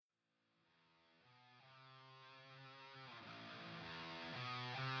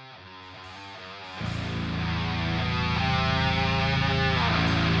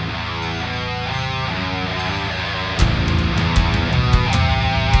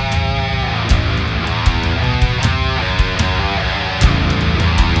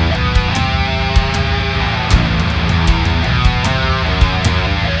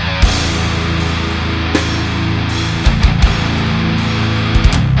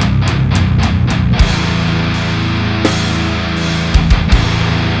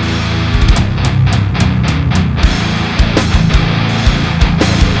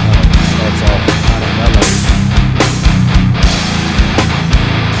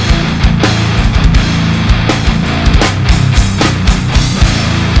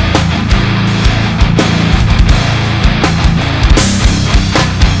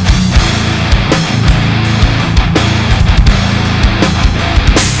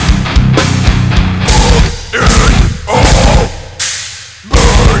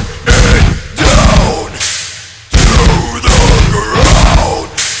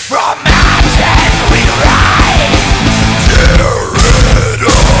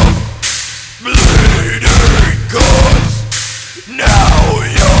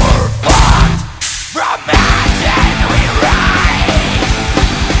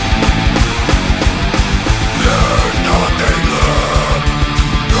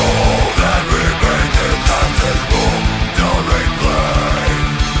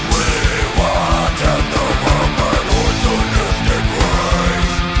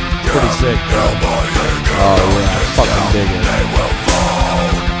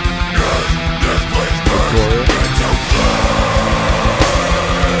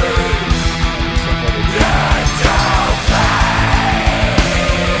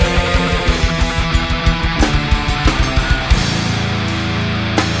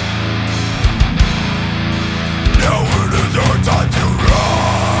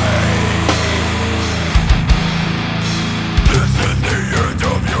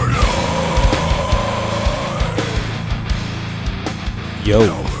Yo,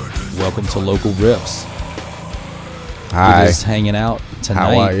 welcome to Local Riffs. Hi. We're just hanging out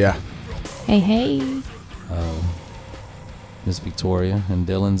tonight. How are ya? Hey, hey. Miss Victoria and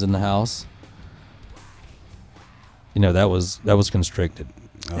Dylan's in the house. You know, that was constricted.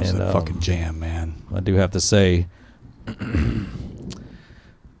 That was a fucking jam, man. I do have to say,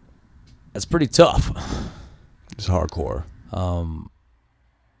 that's pretty tough. It's hardcore.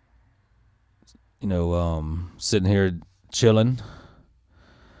 Sitting here chilling.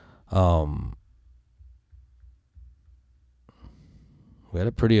 We had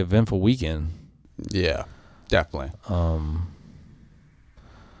a pretty eventful weekend. Yeah, definitely. A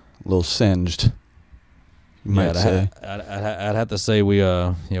little singed, you might say. I'd have to say we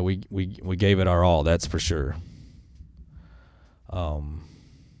gave it our all. That's for sure.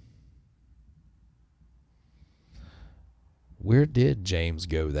 Where did James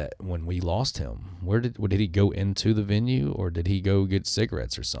go that when we lost him? Where did he go into the venue, or did he go get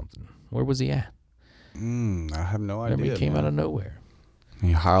cigarettes or something? Where was he at? I have no idea. Remember, he came out of nowhere.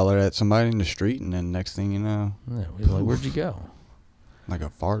 He hollered at somebody in the street, and then next thing you know, Yeah, we were like, where'd you go? like a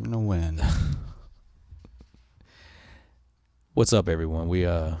fart in the wind. What's up, everyone? We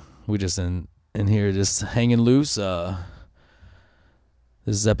just in here just hanging loose. This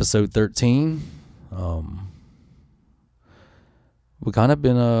is episode 13. We kind of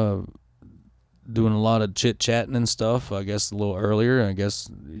been doing a lot of chit chatting and stuff. I guess a little earlier. I guess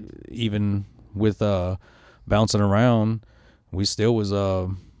even with bouncing around, we still was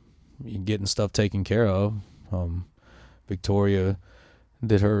getting stuff taken care of. Victoria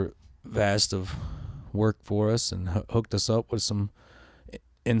did her vast of work for us and hooked us up with some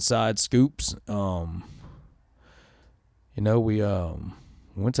inside scoops. We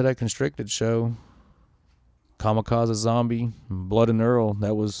went to that Constricted show. Kamikaze Zombie, Blood and Earl.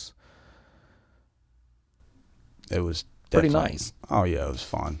 It was pretty nice. Oh yeah, it was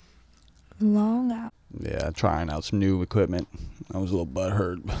fun. Long out. Yeah, trying out some new equipment. I was a little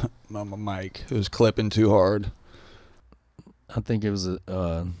butthurt on my mic. It was clipping too hard. I think it was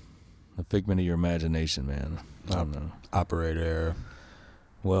a figment of your imagination, man. I don't know. Operator error.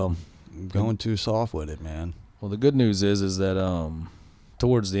 Well, I'm going too soft with it, man. well, the good news is that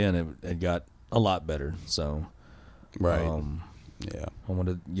towards the end it got a lot better. So, Right. Yeah. I want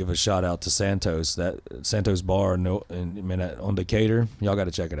to give a shout out to Santos. That Santos bar on Decatur. Y'all got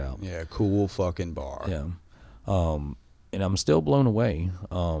to check it out. Yeah, cool fucking bar. Yeah. And I'm still blown away.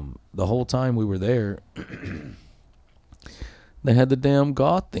 The whole time we were there, they had the damn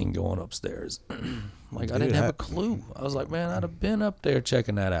goth thing going upstairs. Dude, I didn't have a clue. I was like, man, I'd have been up there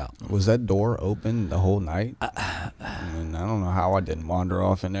checking that out. Was that door open the whole night? I don't know how I didn't wander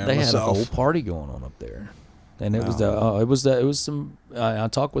off in there They myself. had a whole party going on up there, and it was some. I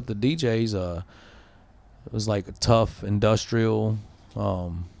talked with the DJs. It was like a tough industrial. I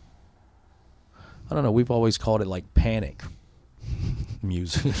don't know. We've always called it like panic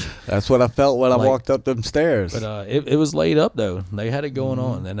music. That's what I felt when I walked up them stairs. But it was laid up though. They had it going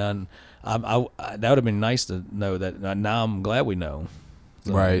on, and I that would have been nice to know that. Now I'm glad we know.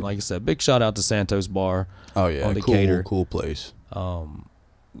 So, right. Like I said, big shout out to Santos Bar. Oh yeah, on Decatur. cool place.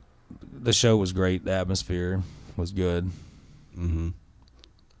 The show was great. The atmosphere was good. Mm-hmm.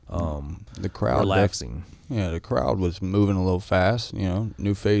 The crowd Relaxing. The crowd was moving a little fast. You know,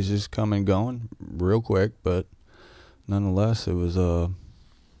 new faces coming and going real quick, but nonetheless, it was a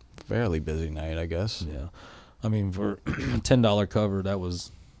fairly busy night, I guess. Yeah, I mean, for $10 cover, that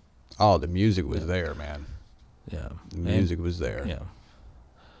was. Oh, the music was there, man. Yeah, the music was there. Yeah.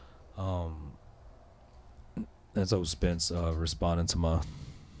 That's old Spence responding to my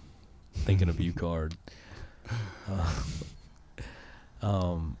thinking of you card.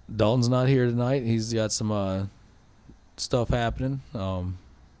 Dalton's not here tonight. He's got some stuff happening.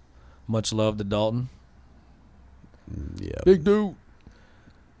 Much love to Dalton. Yeah, Big dude.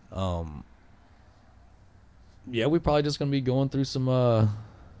 Yeah, we're probably just gonna be going through some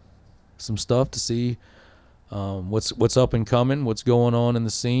stuff to see what's up and coming, what's going on in the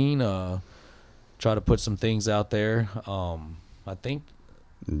scene. Try to put some things out there. I think,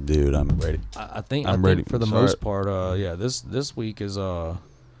 dude, I'm ready. I think ready for the most part. This week is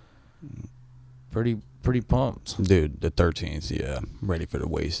pretty pumped. Dude, the 13th. Yeah, I'm ready for the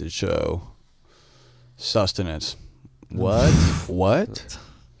Wasted show. Sustenance. What?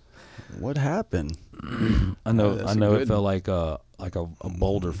 What happened? I know. Good. It felt like a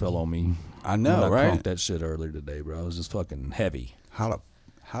boulder fell on me. I know, when I right? crunked that shit earlier today, bro. I was just fucking heavy. How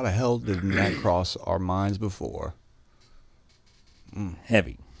the hell didn't that cross our minds before?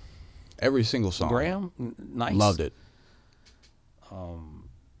 Heavy. Every single song. Graham, nice. Loved it.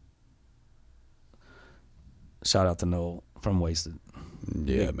 Shout out to Noel from Wasted.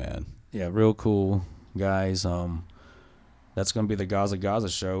 Yeah, man. Yeah, real cool guys. That's going to be the Gaza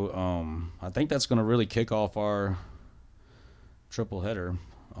show. I think that's going to really kick off our triple header.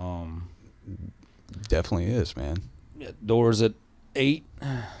 Definitely is, man. Yeah, doors at 8.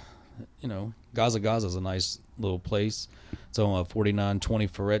 You know, Gaza is a nice little place. It's on 4920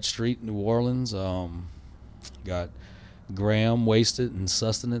 Ferret Street, New Orleans. Got Graham, Wasted, and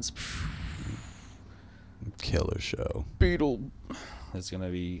Sustenance. Killer show. Beetle. It's gonna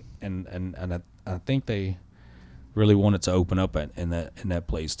be, and I think they really want it to open up in that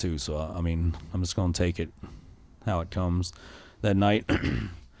place too. So I mean, I'm just gonna take it how it comes that night.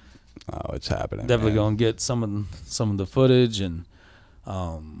 Oh, it's happening. Definitely man. gonna get some of the footage and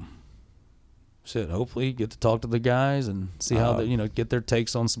shit. Hopefully, get to talk to the guys and see how they get their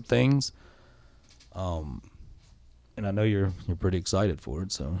takes on some things. And I know you're pretty excited for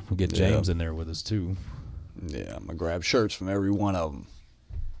it, so we'll get James in there with us too. Yeah, I'm gonna grab shirts from every one of them.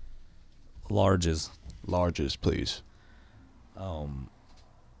 Larges, please.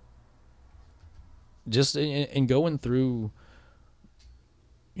 Just in going through,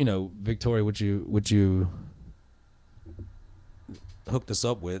 Victoria, what you hooked us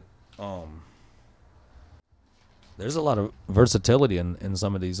up with. There's a lot of versatility in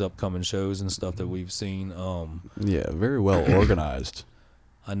some of these upcoming shows and stuff that we've seen. Yeah, very well organized.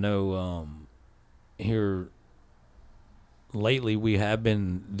 I know here lately we have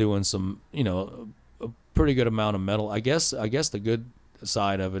been doing some, a pretty good amount of metal. I guess the good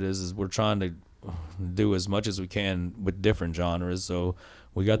side of it is we're trying to do as much as we can with different genres. So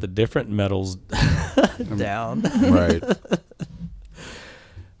we got the different metals down. Right.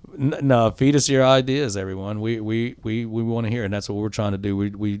 No, feed us your ideas, everyone. We want to hear, and that's what we're trying to do.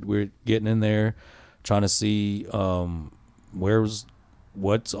 We're getting in there, trying to see what's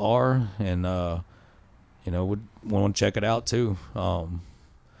are, and we want to check it out too.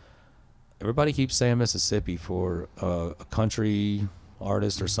 Everybody keeps saying Mississippi for a country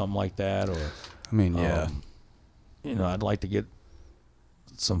artist or something like that, or I mean, yeah. I'd like to get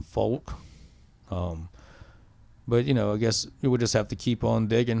some folk. But, I guess we would just have to keep on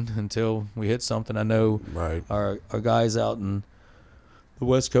digging until we hit something. I know our guys out in the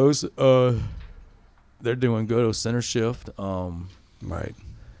West Coast, they're doing good on Center Shift. Right.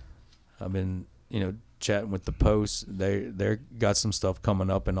 I've been, chatting with the Post. They got some stuff coming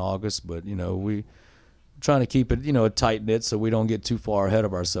up in August, but, we trying to keep it, a tight knit so we don't get too far ahead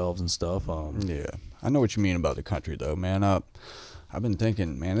of ourselves and stuff. Yeah. I know what you mean about the country, though, man. I've been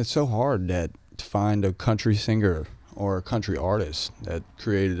thinking, man, it's so hard to find a country singer or a country artist that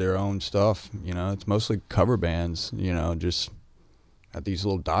created their own stuff. It's mostly cover bands, just at these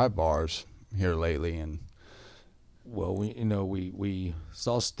little dive bars here lately. And well, we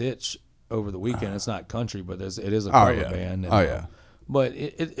saw Stitch over the weekend. It's not country, but it is a cover band. And, but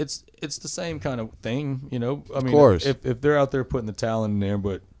it's the same kind of thing, I mean, of course. If they're out there putting the talent in there,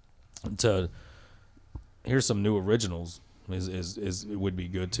 but to hear some new originals is it would be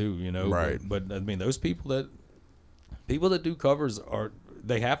good too, Right. But I mean, those people that do covers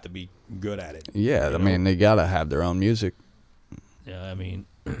they have to be good at it. Yeah, I mean, they gotta have their own music. Yeah, I mean,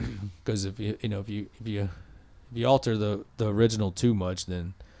 because if you alter the original too much,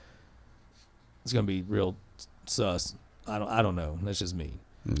 then it's gonna be real sus. I don't know. That's just me.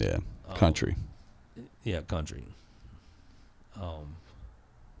 Yeah, country. Yeah, country.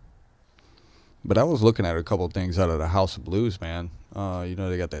 But I was looking at a couple of things out of the House of Blues, man.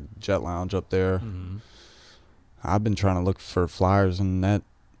 They got that Jet Lounge up there. Mm-hmm. I've been trying to look for flyers in that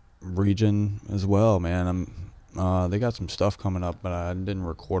region as well, man. They got some stuff coming up, but I didn't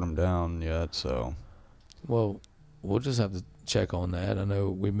record them down yet, so. Well, we'll just have to check on that. I know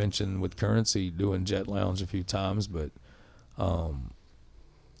we mentioned with Currency doing Jet Lounge a few times, but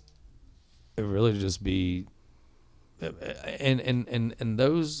it really just be. And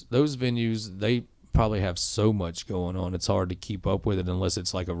those venues, they probably have so much going on. It's hard to keep up with it unless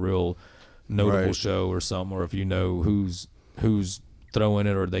it's like a real notable show or something, or if who's throwing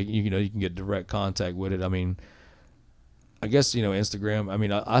it, or they you can get direct contact with it. I mean, I guess Instagram. I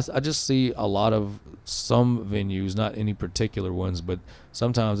mean, I just see a lot of some venues, not any particular ones, but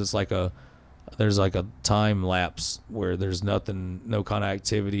sometimes it's like there's like a time lapse where there's no kind of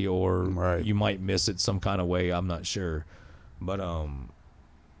activity, or you might miss it some kind of way. I'm not sure, but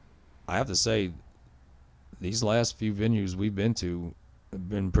I have to say these last few venues we've been to have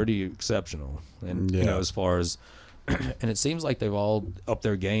been pretty exceptional, and as far as and it seems like they've all upped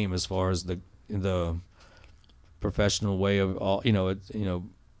their game as far as the professional way of all.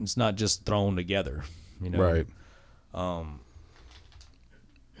 It's not just thrown together. Right.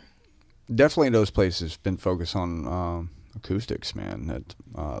 Definitely those places been focused on acoustics, man. That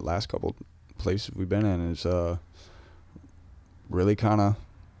last couple places we've been in is really kind of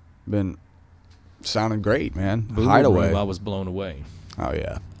been sounding great, man. Boo Boo Hideaway. Room, I was blown away. Oh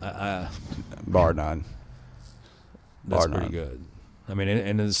yeah, I bar none. That's Bar pretty none. good. I mean,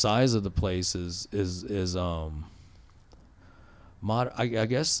 and the size of the place is I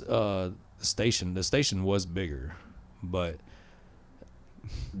guess the station was bigger, but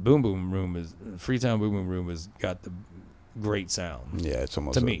Freetown Boom Boom Room has got the great sound. Yeah, it's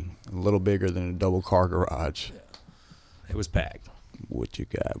almost To me. a little bigger than a double car garage. It was packed. What you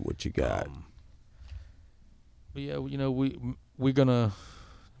got? What you got? But yeah, you know, we're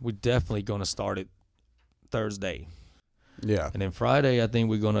definitely gonna start it Thursday. Yeah. And then Friday, I think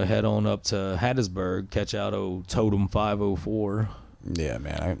we're going to head on up to Hattiesburg, catch out old Totem 504. Yeah,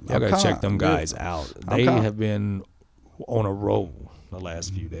 man. I got to check them guys out. They kinda- have been on a roll the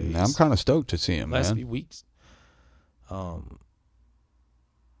last few days. I'm kind of stoked to see him, last man. few weeks. And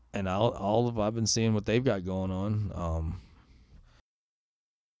I've been seeing what they've got going on.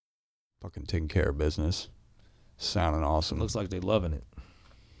 Fucking taking care of business. Sounding awesome. Looks like they're loving it.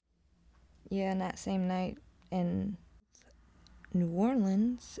 Yeah, and that same night in New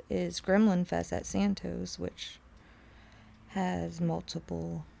Orleans is Gremlin Fest at Santos, which has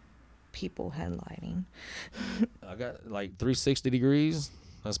multiple people headlining. I got like 360 degrees.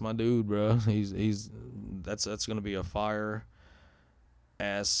 That's my dude, bro. That's gonna be a fire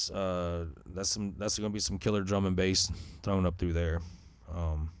ass. That's gonna be some killer drum and bass thrown up through there.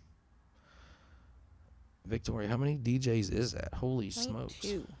 Victoria, how many DJs is that? Holy smokes!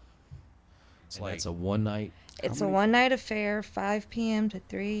 22. It's a one night. It's a one-night affair, 5 p.m. to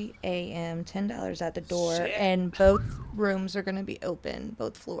 3 a.m., $10 at the door, Shit. and both rooms are going to be open,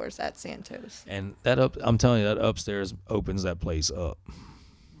 both floors at Santos. And I'm telling you, that upstairs opens that place up.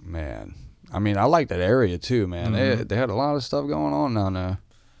 Man. I mean, I like that area too, man. Mhm. They had a lot of stuff going on down there.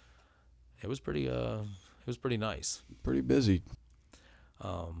 It was pretty nice. Pretty busy.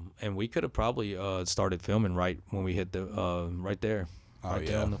 And we could have probably started filming right when we hit the right there. Oh, Right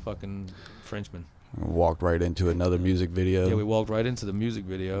there yeah. on the fucking Frenchman. Walked right into another music video. Yeah, we walked right into the music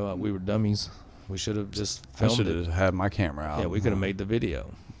video. We were dummies. We should have just I filmed should it. have had my camera out. Yeah, we could have made the video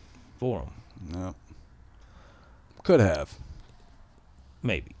for them. No. Could have.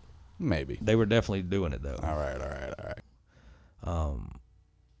 Maybe. Maybe. They were definitely doing it though. All right.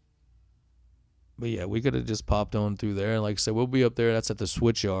 But yeah, we could have just popped on through there. Like I said, we'll be up there. That's at the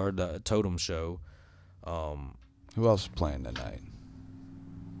Switchyard, the Totem show. Who else is playing tonight?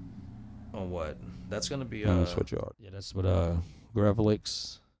 On what? That's gonna be On the Switchyard. yeah, that's what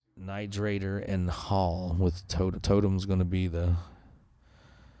Gravelix, Nitrator, and Hall with Totem's gonna be the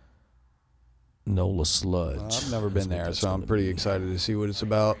Nola Sludge. I've never That's been what there, that's so I'm gonna pretty be. excited to see what it's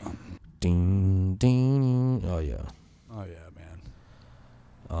about. Ding ding. Oh yeah. Oh yeah, man.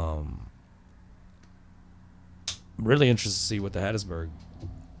 Really interested to see what the Hattiesburg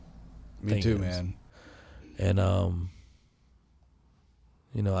Me thing too, is. man. and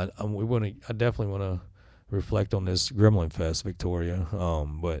you know, I definitely want to reflect on this Gremlin Fest, Victoria.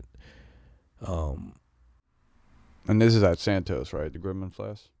 But And this is at Santos, right? The Gremlin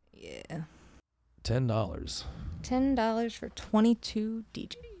Fest. Yeah. $10. $10 for 22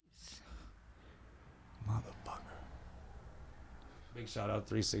 DJs. Motherfucker. Big shout out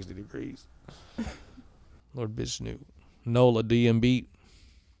 360 degrees. Lord Vishnu. NOLA DMB.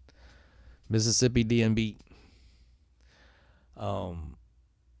 Mississippi DMB.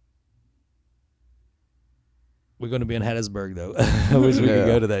 We're going to be in Hattiesburg though. I wish we could Yeah.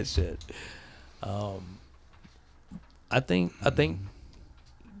 go to that shit. I think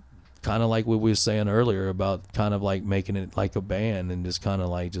kind of like what we were saying earlier about kind of like making it like a band and just kind of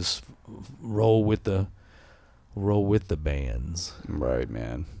like just roll with the bands. Right,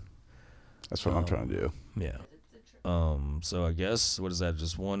 man. That's what I'm trying to do. Yeah. So I guess what is that?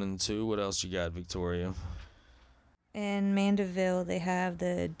 Just 1 and 2. What else you got, Victoria? In Mandeville, they have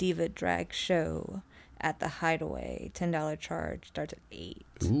the Diva Drag Show at the Hideaway. $10 charge. Starts at 8.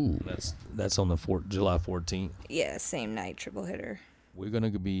 Ooh. That's on the July 14th. Yeah, same night, triple hitter. We're gonna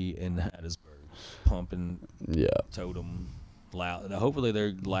be in Hattiesburg, pumping Yeah. Totem loud. Hopefully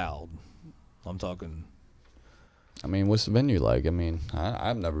they're loud. I'm talking. I mean, what's the venue like? I mean,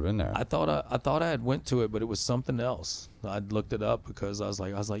 I've never been there. I thought I had went to it, but it was something else. I'd looked it up because I was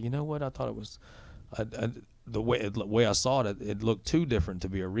like, you know what? I thought it was, the way I saw it, it looked too different to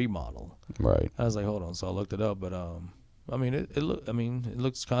be a remodel. Right. I was like, hold on. So I looked it up, but I mean, it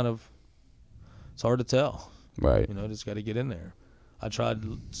looks kind of. It's hard to tell. Right. You know, just got to get in there. I tried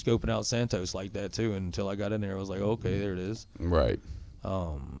scoping out Santos like that too, and until I got in there, I was like, okay, there it is. Right.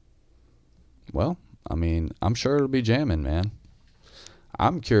 Well, I mean, I'm sure it'll be jamming, man.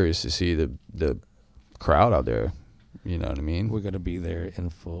 I'm curious to see the crowd out there. You know what I mean? We're gonna be there in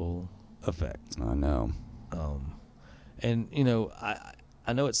full effect. I know. And you know,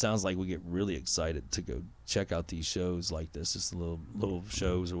 I know it sounds like we get really excited to go check out these shows like this, just little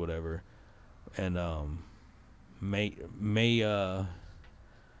shows or whatever, and may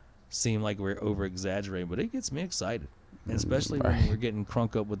seem like we're over exaggerating, but it gets me excited, and especially when we're getting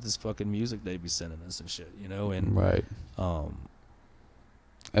crunk up with this fucking music they be sending us and shit, you know. And Right.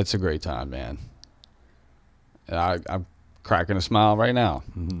 It's a great time, man. And I'm cracking a smile right now.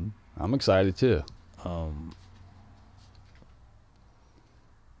 Mm-hmm. I'm excited too.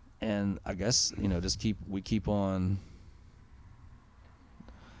 And I guess, you know, we keep on.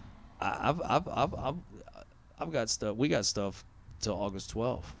 I've got stuff. We got stuff till August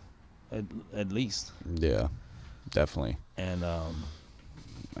 12th, at least. Yeah, definitely. And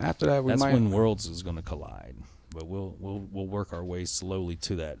after that, that's when worlds is going to collide. But we'll work our way slowly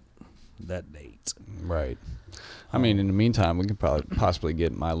to that date. Right. I mean, in the meantime, we can probably possibly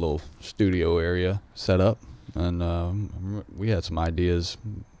get my little studio area set up, and we had some ideas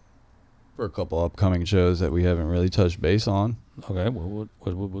for a couple upcoming shows that we haven't really touched base on. Okay, what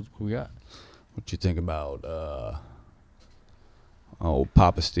we got? What you think about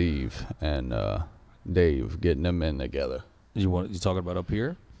Papa Steve and Dave, getting them in together? You talking about up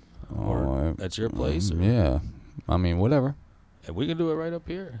here, or at your place? Or? Yeah, I mean, whatever. And we can do it right up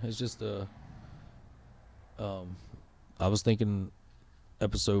here. It's just I was thinking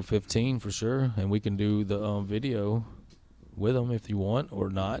episode 15 for sure, and we can do the video with them if you want, or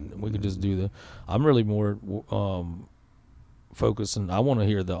not. We could just do the. I'm really more focusing. I want to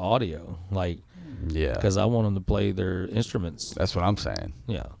hear the audio, like, yeah, because I want them to play their instruments. That's what I'm saying.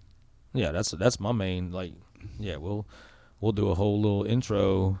 Yeah, that's my main, like. Yeah, we'll do a whole little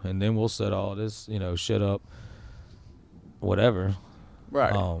intro, and then we'll set all this, you know, shit up, whatever.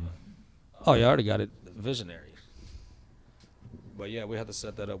 Right. Oh, you already got it, visionary. But yeah, we have to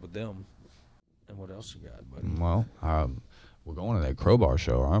set that up with them. And what else you got, buddy? Well, we're going to that Crowbar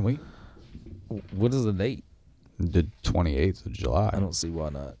show, aren't we? What is the date? The 28th of July. I don't see why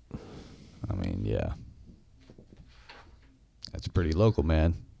not. I mean, yeah. That's pretty local,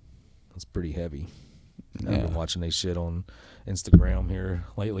 man. That's pretty heavy. Yeah. I've been watching they shit on Instagram here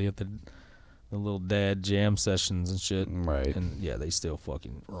lately at the little dad jam sessions and shit. Right. And yeah, they still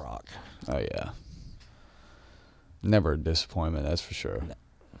fucking rock. Oh, yeah. Never a disappointment, that's for sure. No.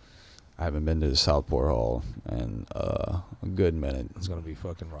 I haven't been to the Southport Hall in a good minute. It's going to be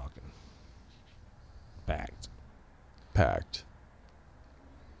fucking rocking. Packed.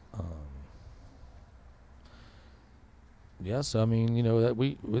 Yeah, so I mean, you know,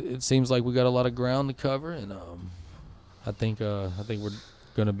 that it seems like we got a lot of ground to cover, and I think we're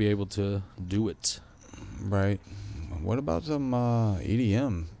gonna be able to do it. Right. What about some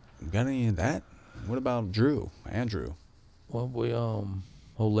EDM? Got any of that? What about Andrew? Well,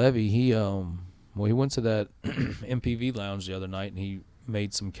 Levy, he went to that MPV lounge the other night, and he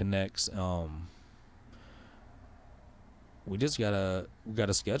made some connects. We just gotta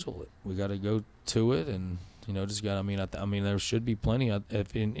schedule it. We gotta go to it, and you know, just gotta. I mean, there should be plenty.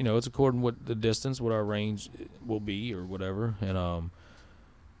 If you know, it's according what the distance, what our range will be, or whatever, and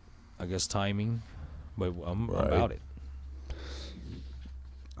I guess timing. But I'm about it.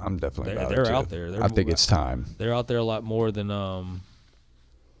 I'm definitely about it. They're too. out there. I think it's time. They're out there a lot more than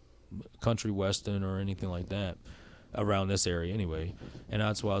country western or anything like that around this area anyway. And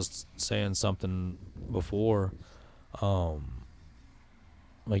that's why I was saying something before.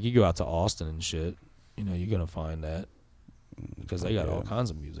 Like you go out to Austin and shit, you know, you're gonna find that because they got all kinds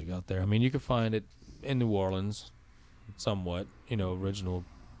of music out there. I mean, you can find it in New Orleans, somewhat, you know, original,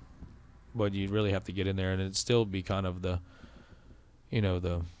 but you'd really have to get in there, and it'd still be kind of the, you know,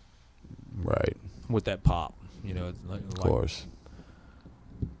 the right with that pop, you know, of course.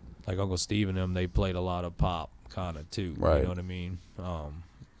 Like Uncle Steve and them, they played a lot of pop kind of too. Right. You know what I mean?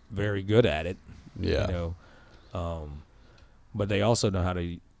 Very good at it. Yeah. You know, but they also know how to,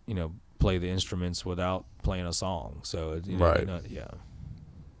 you know, play the instruments without playing a song. So you know, right. Yeah.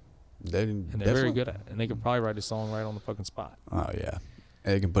 They're very good at it, and they could probably write a song right on the fucking spot. Oh yeah,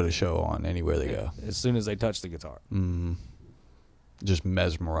 and they can put a show on anywhere they go as soon as they touch the guitar. Mm-hmm. Just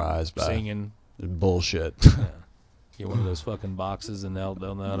mesmerized by singing bullshit. Yeah. Get one of those fucking boxes, and they'll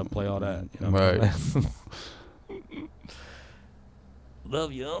know how to play all that. You know right.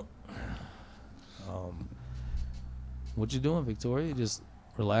 Love you. What you doing, Victoria? You just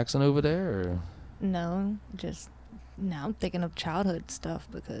relaxing over there, or? No, just now I'm thinking of childhood stuff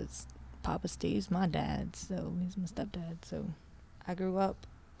because Papa Steve's my dad, so he's my stepdad. So I grew up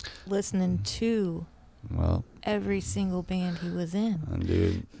listening to Well, every single band he was in. and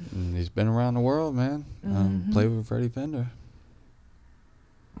dude, he's been around the world, man. Played with Freddie Fender.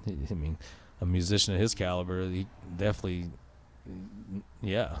 I mean, a musician of his caliber, he definitely,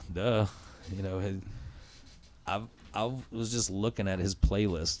 yeah, duh. You know, I was just looking at his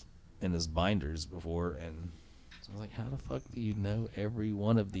playlist in his binders before, and so I was like, how the fuck do you know every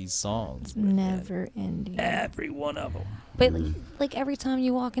one of these songs? Never ending. Every one of them. But like every time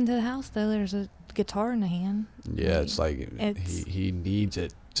you walk into the house, though, there's a guitar in the hand. Yeah, it's like he needs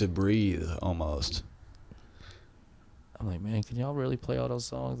it to breathe almost. I'm like, man, can y'all really play all those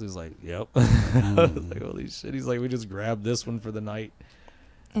songs? He's like, yep. I was like, holy shit. He's like, we just grabbed this one for the night.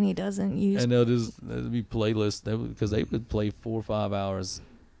 And he doesn't use. And there'll be playlists because they would play 4 or 5 hours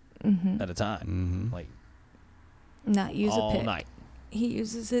at a time, like not use all a pick. night. He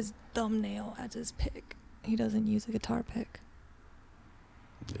uses his thumbnail as his pick. He doesn't use a guitar pick.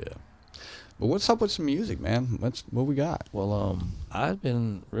 Yeah. But what's up with some music, man? What we got? Well, I've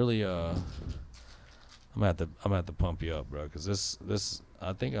been really I'm gonna have to pump you up, bro, because this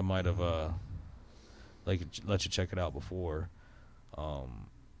I think I might have let you check it out before.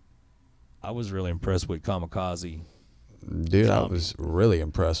 I was really impressed with Kamikaze. Dude, Zombie. I was really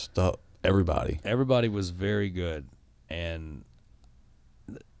impressed with everybody. Everybody was very good, and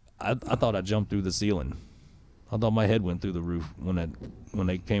I thought I jumped through the ceiling. I thought my head went through the roof when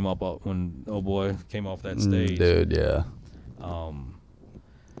they came up when oh boy came off that stage. Dude, yeah.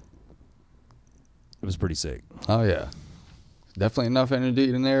 It was pretty sick. Oh yeah, definitely enough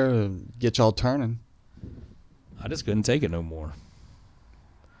energy in there to get y'all turning. I just couldn't take it no more.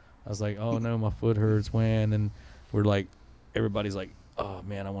 I was like, oh no, my foot hurts, man. And we're like, everybody's like, oh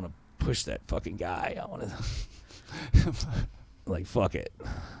man, I want to push that fucking guy. I want to, like, fuck it.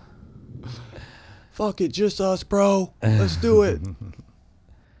 Fuck it, just us, bro. Let's do it.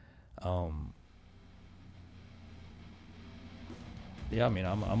 Yeah, I mean,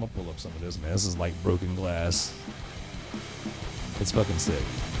 I'm gonna pull up some of this, man. This is like broken glass. It's fucking sick.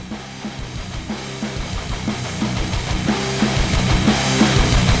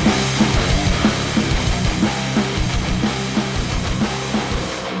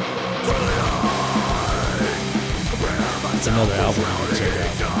 It's another album you can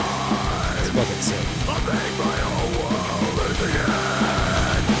check out. It's fucking sick.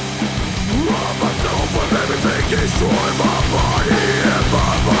 Destroy my body and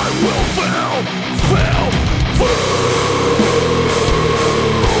my mind will fail.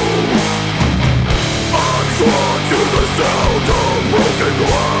 I'm drawn to the sound of broken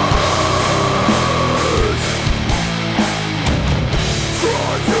glass.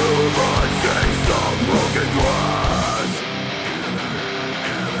 Drawn to the taste of broken glass.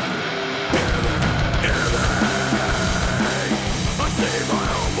 I see my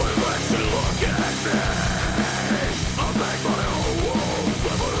own reflection look at me.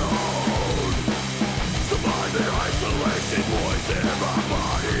 Voice in my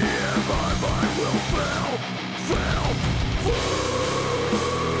body and my mind will fail.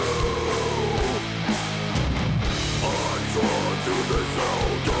 I'm drawn to the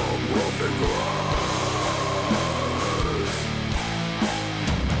sound of broken glass.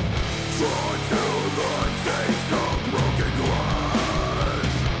 Drawn to the taste of broken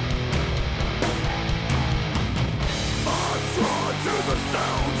glass. I'm drawn to the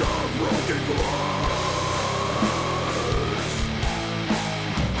sound of broken glass.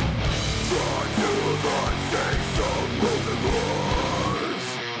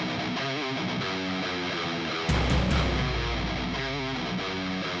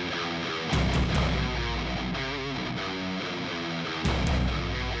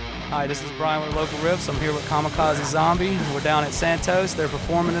 Hi, this is Brian with Local RIFFS. I'm here with Kamikaze Zombie. We're down at Santos. They're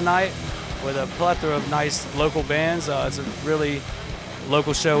performing tonight with a plethora of nice local bands. It's a really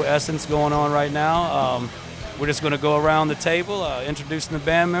local show essence going on right now. We're just going to go around the table, introducing the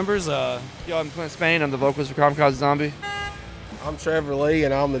band members. Yo, I'm Clint Spain. I'm the vocalist for Kamikaze Zombie. I'm Trevor Lee,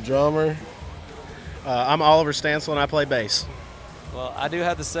 and I'm the drummer. I'm Oliver Stansel, and I play bass. Well, I do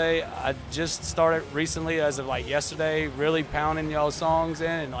have to say, I just started recently, as of like yesterday, really pounding y'all's songs in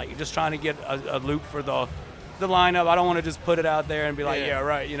and like just trying to get a loop for the lineup. I don't want to just put it out there and be like, yeah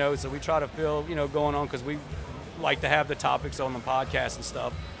right, you know. So we try to feel, going on, because we like to have the topics on the podcast and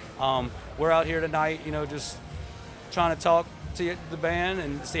stuff. We're out here tonight, just trying to talk to the band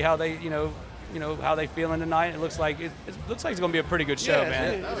and see how they, how they feeling tonight. It looks like it's going to be a pretty good show,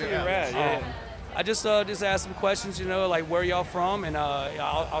 man. It's really rad, I just asked some questions, like where y'all from, and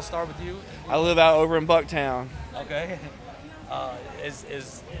I'll start with you. I live out over in Bucktown. Okay.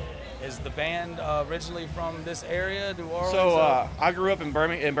 Is Is the band originally from this area, New Orleans? So I grew up in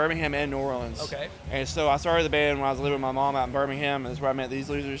Birmingham and New Orleans. Okay. And so I started the band when I was living with my mom out in Birmingham. That's where I met these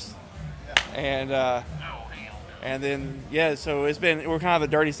losers. And then so we're kind of a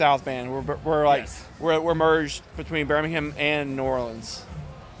dirty South band. We're like we're merged between Birmingham and New Orleans.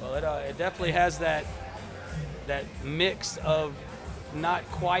 Well, it definitely has that mix of not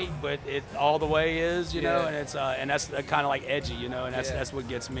quite, but it all the way is, you know, and it's and that's kind of like edgy, you know, and that's what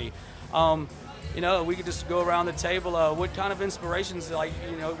gets me. You know, we could just go around the table. What kind of inspirations, like,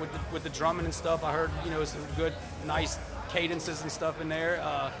 you know, with the drumming and stuff? I heard, you know, some good, nice cadences and stuff in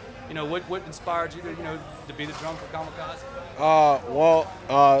there. You know, what inspired you to, you know, to be the drum for Kamikaze?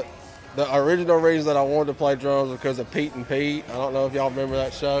 The original reason that I wanted to play drums was because of Pete and Pete. I don't know if y'all remember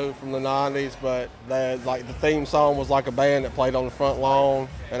that show from the 90s, but the theme song was like a band that played on the front lawn,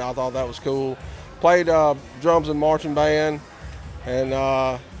 and I thought that was cool. Played drums in marching band, and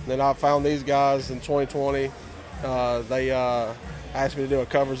then I found these guys in 2020. They asked me to do a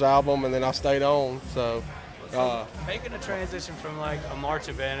covers album, and then I stayed on. So making a transition from like a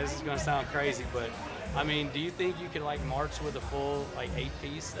marching band, this is going to sound crazy, but I mean, do you think you could like march with a full like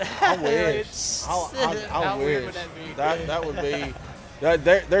 8-piece? I wish. I wish. That would be.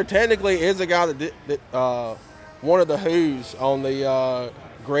 There technically is a guy that one of the Who's on the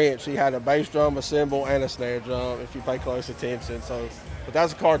Grinch. He had a bass drum, a cymbal, and a snare drum. If you pay close attention, but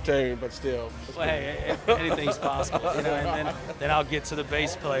that's a cartoon, but still. Well, hey, anything's possible, you know. And then I'll get to the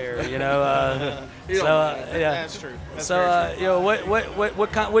bass player, you know. That's true. That's so, you know,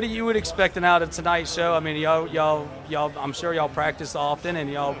 what do you would expecting out of tonight's show? I mean, y'all, I'm sure y'all practice often,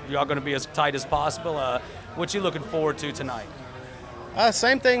 and y'all going to be as tight as possible. What you looking forward to tonight?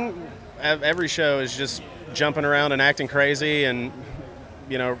 Same thing. Every show is just jumping around and acting crazy, and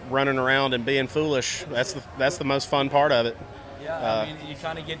you know, running around and being foolish. That's the most fun part of it. Yeah, I mean, you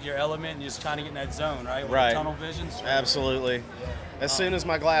kind of get your element and you just kind of get in that zone, right? With Right. Tunnel vision. Absolutely. As soon as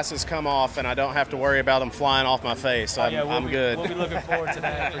my glasses come off and I don't have to worry about them flying off my face, I'm good. We'll be looking forward to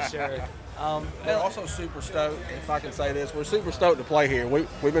that for sure. We're also super stoked, if I can say this, we're super stoked to play here.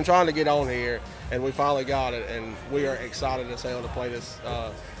 We've been trying to get on here, and we finally got it, and we are excited as hell to play this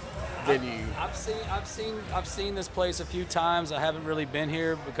venue. I've seen this place a few times. I haven't really been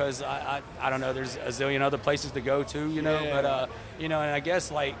here because I don't know. There's a zillion other places to go to, you know. Yeah. But you know, and I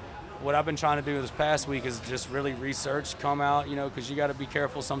guess like what I've been trying to do this past week is just really research, come out, you know, because you got to be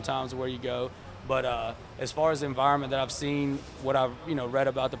careful sometimes where you go. But as far as the environment that I've seen, what I've read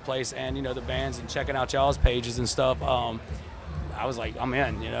about the place and the bands and checking out y'all's pages and stuff. I was like, I'm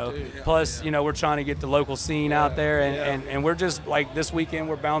in, Plus, we're trying to get the local scene out there, and we're just like this weekend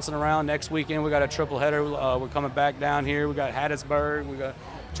we're bouncing around. Next weekend we got a triple header. We're coming back down here. We got Hattiesburg. We got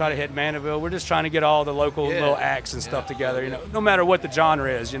try to hit Mandeville. We're just trying to get all the local little acts and stuff together. No matter what the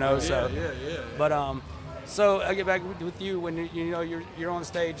genre is, But so I get back with you when you're on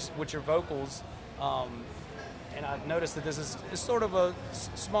stage with your vocals. And I've noticed that this is sort of a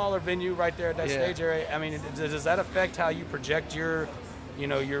smaller venue right there at that stage area. I mean, does that affect how you project your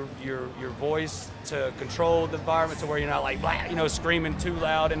voice to control the environment to where you're not like screaming too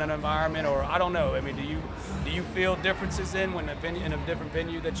loud in an environment, or I don't know. I mean, do you feel differences in a different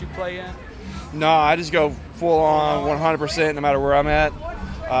venue that you play in? No, I just go full on 100% no matter where I'm at.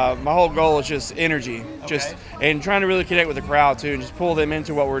 My whole goal is just energy, and trying to really connect with the crowd too, and just pull them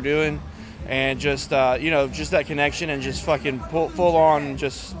into what we're doing. And just, just that connection and just fucking full on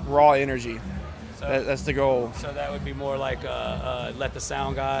just raw energy. So, that's the goal. So that would be more like let the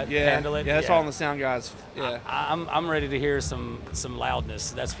sound guy handle it? Yeah, that's all on the sound guys. Yeah. I'm ready to hear some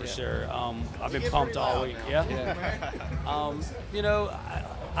loudness, that's for sure. I've been pumped all week. I'm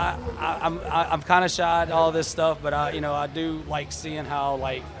kind of shy at all this stuff, but I do like seeing how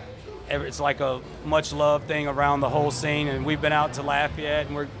it's like a much love thing around the whole scene, and we've been out to Lafayette,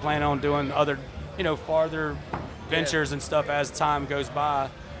 and we're planning on doing other, farther ventures and stuff as time goes by.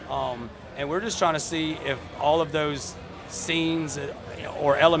 And we're just trying to see if all of those scenes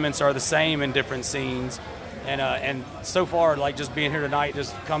or elements are the same in different scenes. And so far, just being here tonight,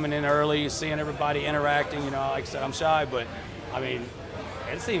 just coming in early, seeing everybody interacting, like I said, I'm shy, but I mean,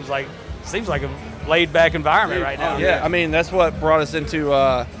 it seems like a laid back environment right now. Yeah, I mean, that's what brought us into,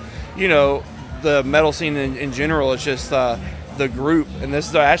 the metal scene in general. It's just the group, and this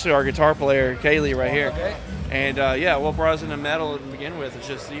is actually our guitar player, Kaylee, right here. Okay. And what brought us into metal to begin with is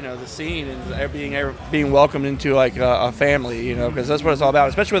just the scene and being welcomed into a family, because that's what it's all about.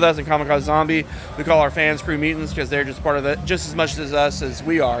 Especially with us in Kamikaze Zombie, we call our fans crew mutants because they're just part of it, just as much as us as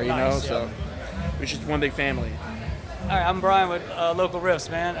we are, Nice, So it's just one big family. All right, I'm Brian with Local Riffs,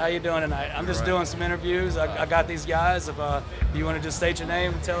 man. How you doing tonight? I'm just doing some interviews. I got these guys. If you want to just state your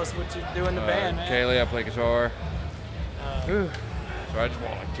name and tell us what you do in the band, man. Kaylee, I play guitar. So I just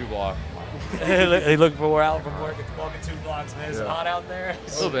walk like 2 blocks. They look for where out from work. It's walking 2 blocks, man. It's hot out there. A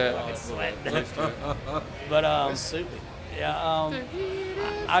little bit. It's sweating. But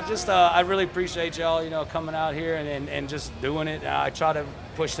I really appreciate y'all, coming out here and just doing it. I try to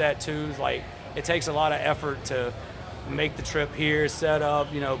push that too. Like, it takes a lot of effort to make the trip here, set up,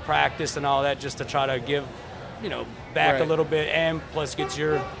 practice and all that, just to try to give, back a little bit, and plus get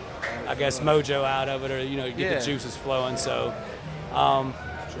your, I guess, mojo out of it, or get the juices flowing. So,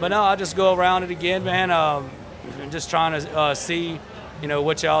 but no, I just go around it again, man. Just trying to see,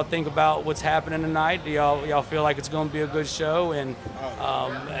 what y'all think about what's happening tonight. Do y'all feel like it's going to be a good show, and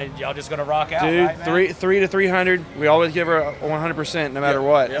y'all just going to rock out, Dude, right, man? 3 to 300. We always give her 100% no matter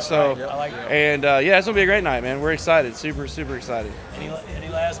what. So, I like that. and it's gonna be a great night, man. We're excited, super excited. Any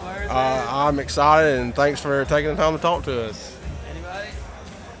last words? I'm excited, and thanks for taking the time to talk to us. Anybody?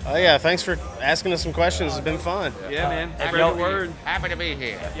 Yeah, thanks for asking us some questions. It's been fun. Yeah, man. If Spread y'all- the word. Happy to be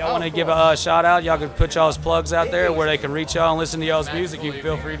here. Y'all want to give a shout out? Y'all can put y'all's plugs out there where they can reach y'all and listen to y'all's music. You can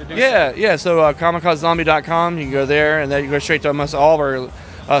feel free to do so. Yeah. So kamikazezombie.com. You can go there, and then you go straight to almost all of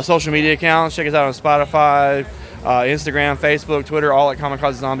our social media accounts. Check us out on Spotify, Instagram, Facebook, Twitter, all at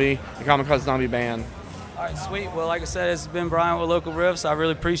Kamikaze Zombie, the Kamikaze Zombie Band. All right, sweet. Well, like I said, it's been Brian with Local Riffs. I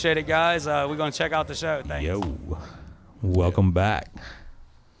really appreciate it, guys. We're going to check out the show. Thanks. Yo, welcome back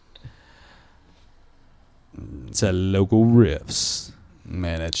to Local Riffs.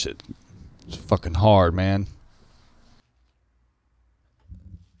 Man, that shit is fucking hard, man.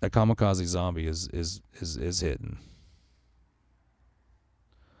 That kamikaze zombie is hitting.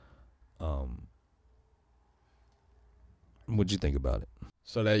 What'd you think about it?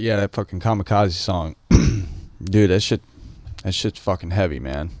 So that fucking kamikaze song, dude, that shit's fucking heavy,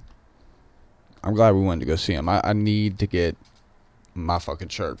 man. I'm glad we went to go see him. I need to get my fucking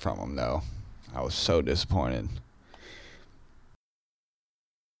shirt from him though. I was so disappointed.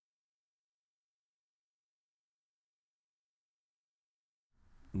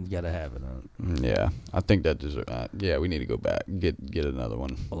 You gotta have it. Yeah, I think that deserves. Yeah, we need to go back get another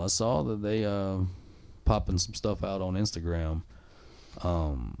one. Well, I saw that they popping some stuff out on Instagram.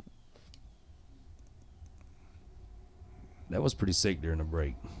 That was pretty sick during the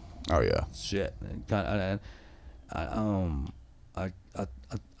break. Oh yeah. Shit. I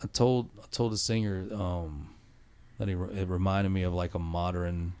told the singer that it reminded me of like a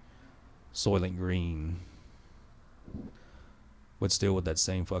modern Soylent Green, but still with that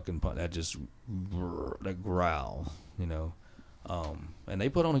same fucking that growl, and they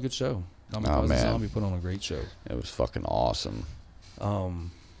put on a good show. Oh, man. Zombie put on a great show. It was fucking awesome.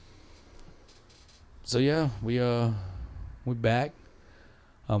 So yeah, we're back.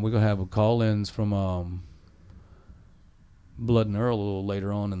 We're gonna have a call-ins from Blood and Earl a little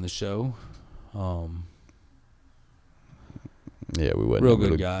later on in the show. Yeah, we wasn't Real able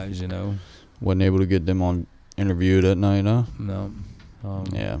good to, guys, Wasn't able to get them on interview that night, huh? No.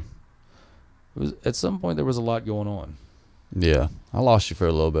 Yeah. It was, at some point there was a lot going on. Yeah. I lost you for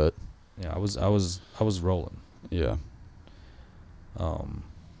a little bit. Yeah, I was rolling. Yeah.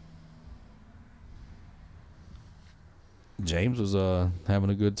 James was having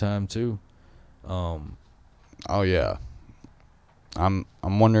a good time too. Oh yeah. I'm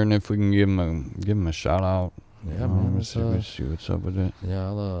wondering if we can give him a shout out. Yeah, man. Let's see what's up with it.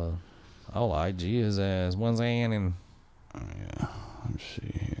 Yeah, I'll IG his ass once and Oh, yeah. Let's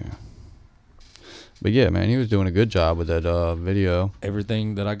see here. But yeah, man, he was doing a good job with that video.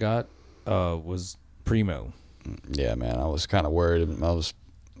 everything that I got was primo. Yeah, man, I was kind of worried. I was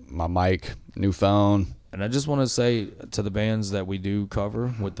my mic, new phone. And I just want to say to the bands that we do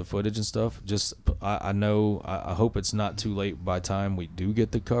cover with the footage and stuff, I hope it's not too late by the time we do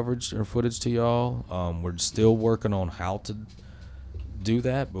get the coverage or footage to y'all. We're still working on how to do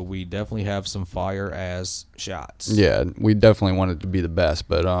that, but we definitely have some fire-ass shots. Yeah, we definitely want it to be the best.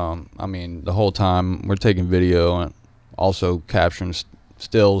 But, I mean, the whole time we're taking video and also capturing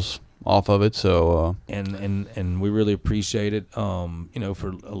stills off of it. So and we really appreciate it,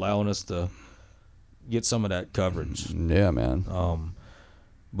 for allowing us to get some of that coverage. Yeah, man.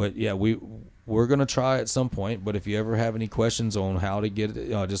 But yeah, we're gonna try at some point. But if you ever have any questions on how to get it,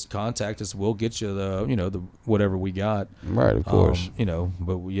 just contact us. We'll get you the whatever we got. Right, of course.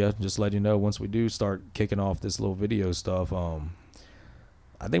 But yeah, just let you know once we do start kicking off this little video stuff. I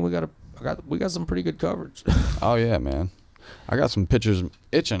think we got some pretty good coverage. Oh yeah, man. I got some pictures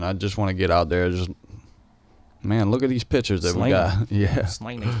itching. I just want to get out there. Man, look at these pictures that we got. Yeah.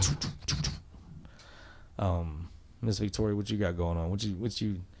 Slinging. Miss Victoria, what you got going on? What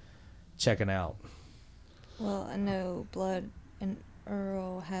you checking out? Well, I know Blood and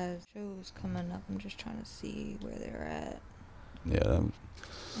Earl has shows coming up. I'm just trying to see where they're at. Yeah, that was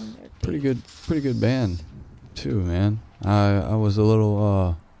And their pretty good band too, man. I was a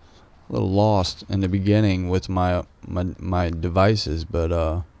little lost in the beginning with my devices, but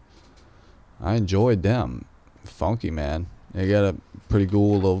I enjoyed them. Funky, man. They got a pretty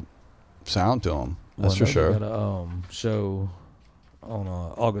cool little sound to them. That's for sure. They got a show on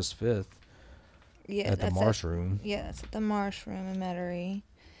August 5th Yeah, at the Marsh Room. Yeah, that's at the Marsh Room in Metairie.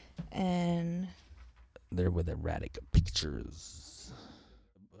 And They're with Erratic Pictures.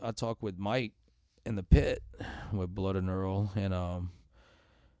 I talked with Mike in the pit with Blood and Earl, and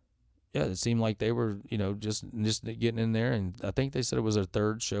yeah, it seemed like they were, just getting in there, and I think they said it was their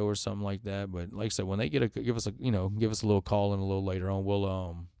third show or something like that. But like I said, when they give us a little call in a little later on,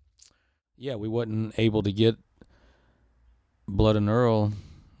 we'll yeah, we wasn't able to get Blood and Earl,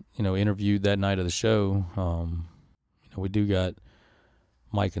 interviewed that night of the show. We do got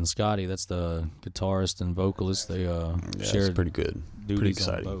Mike and Scotty. That's the guitarist and vocalist. They shared it's pretty good. Pretty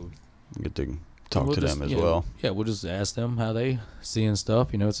exciting. Get to talk to them as well. Yeah, we'll just ask them how they seeing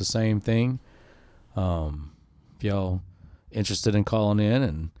stuff. It's the same thing. If y'all interested in calling in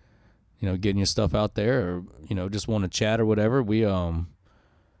and getting your stuff out there, or just want to chat or whatever, we're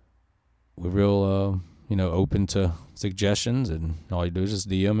real open to suggestions, and all you do is just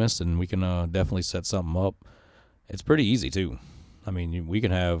DM us, and we can definitely set something up. It's pretty easy too. I mean, we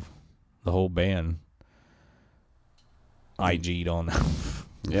can have the whole band IG'd on.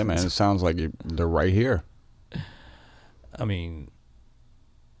 Yeah, man, it sounds like they're right here. I mean,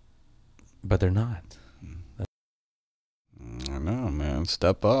 but they're not. I know, man.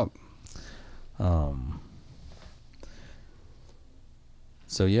 Step up.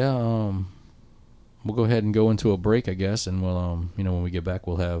 So yeah, we'll go ahead and go into a break, I guess, and we'll when we get back,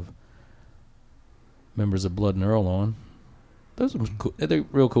 we'll have members of Blood and Earl on. Those are cool. They're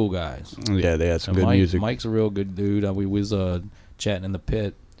real cool guys. Yeah, they had some good music. Mike's a real good dude. We was chatting in the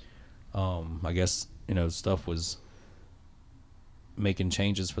pit. I guess stuff was making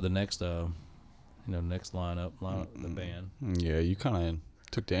changes for the next next lineup the band. Yeah, you kind of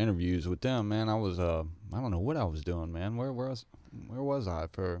took the interviews with them, man. I was I don't know what I was doing, man. Where was I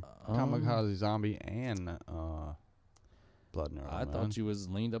for Kamikaze Zombie and Blood and Earl? I thought you was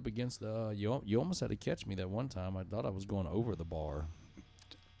leaned up against you almost had to catch me that one time. I thought I was going over the bar.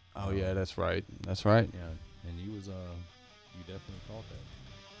 Oh yeah, that's right. That's right. Yeah, and you was you definitely caught that.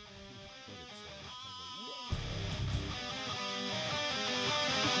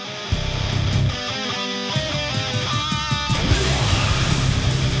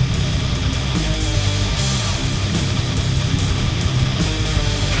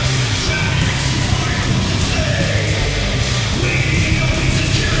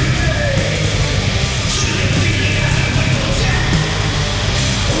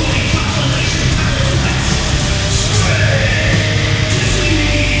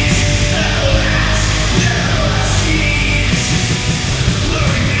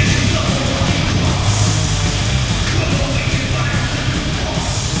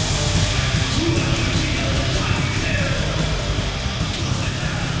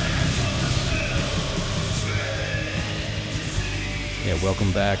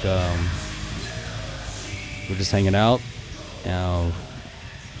 Welcome back. We're just hanging out.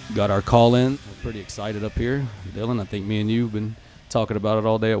 Got our call in. We're pretty excited up here. Dylan, I think me and you have been talking about it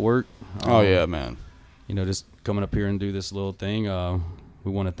all day at work. Oh, yeah, man. Just coming up here and do this little thing.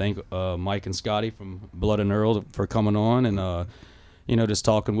 We want to thank Mike and Scotty from Blood and Earl for coming on and, just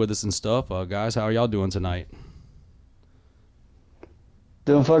talking with us and stuff. Guys, how are y'all doing tonight?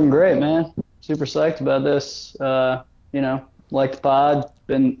 Doing fucking great, man. Super psyched about this. Like the pod,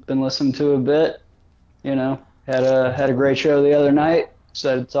 been listening to a bit. Had a great show the other night.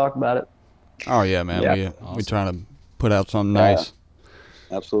 Excited to talk about it. Oh yeah, man. Yeah. We trying to put out something nice.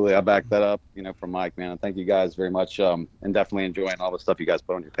 Absolutely, I back that up. From Mike, man. Thank you guys very much. And definitely enjoying all the stuff you guys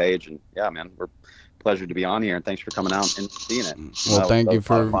put on your page. And yeah, man, we're pleasure to be on here. And thanks for coming out and seeing it. Well, thank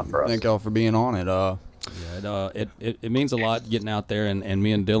y'all for being on it. Yeah, it means a lot getting out there. And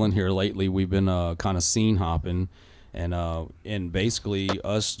me and Dylan here lately, we've been kind of scene hopping. And basically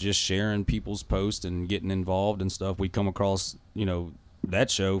us just sharing people's posts and getting involved and stuff. We come across,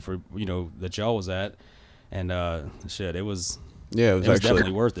 that show for, that y'all was at, and it was actually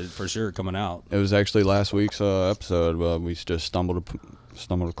definitely worth it for sure coming out. It was actually last week's episode. We just stumbled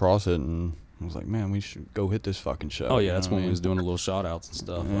across it, and I was like, man, we should go hit this fucking show. Oh yeah, that's when we was doing a little shout outs and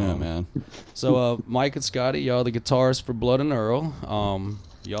stuff. Yeah, man. So Mike and Scotty, y'all the guitarists for Blood and Earl.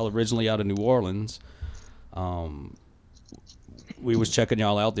 Y'all originally out of New Orleans. We was checking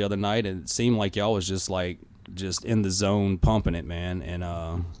y'all out the other night, and it seemed like y'all was just in the zone, pumping it, man.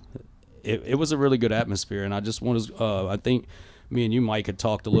 And it was a really good atmosphere. And I just wanted, I think me and you, Mike, had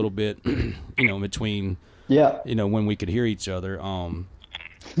talked a little bit, between, when we could hear each other. What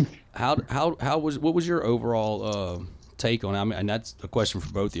was your overall take on it? I mean, and that's a question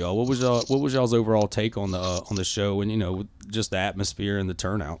for both of y'all. What was y'all's overall take on the show, and just the atmosphere and the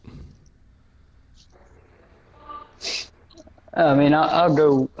turnout? I mean, I'll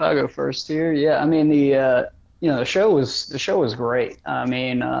go first here. Yeah, I mean the show was great. I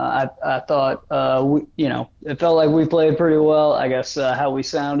mean, I thought it felt like we played pretty well. I guess how we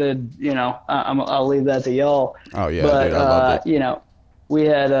sounded, I'll leave that to y'all. Oh yeah, but dude, I loved it. we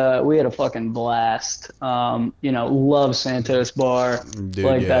had a fucking blast. Love Santos Bar.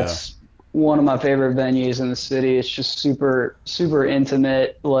 Dude, that's one of my favorite venues in the city. It's just super super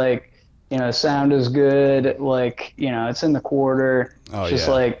intimate. Sound is good. It's in the quarter. Oh,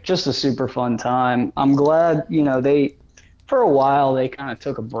 Just a super fun time. I'm glad, for a while they kind of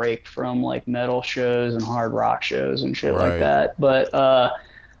took a break from metal shows and hard rock shows and shit like that.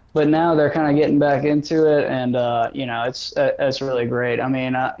 But now they're kind of getting back into it, and it's really great. I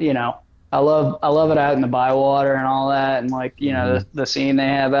mean, I love it out in the Bywater and all that, and the scene they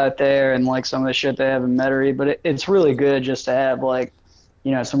have out there, and some of the shit they have in Metairie. But it's really good just to have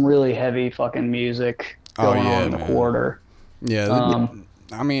some really heavy fucking music going on in the quarter. Yeah,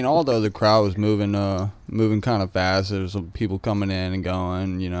 I mean, although the crowd was moving kind of fast, there was some people coming in and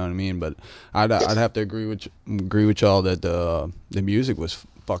going, you know what I mean. But I'd have to agree with y'all that the music was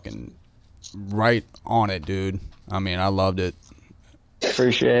fucking right on it, dude. I mean, I loved it.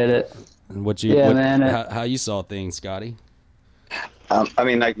 Appreciate it. And how you saw things, Scotty? I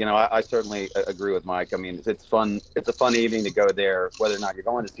mean, I certainly agree with Mike. I mean, it's fun. It's a fun evening to go there, whether or not you're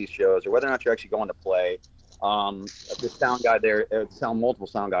going to see shows or whether or not you're actually going to play. The sound guy there, multiple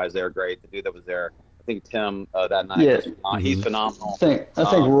sound guys there, great. The dude that was there, I think Tim that night, he's phenomenal. I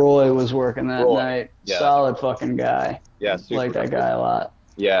think Roy was working that night. Yeah. Solid fucking guy. Yeah, like that guy a lot.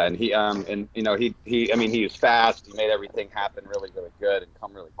 Yeah, and he he was fast. He made everything happen really, really good and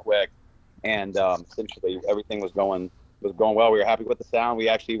come really quick. And essentially everything was going well. We were happy with the sound. We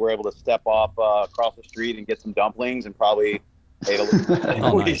actually were able to step off across the street and get some dumplings and probably ate a little bit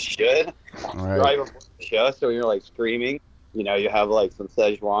more than we should right before the show. So you're screaming. You have some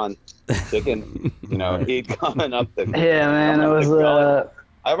Szechuan chicken, heat coming up the. Yeah, man, it was.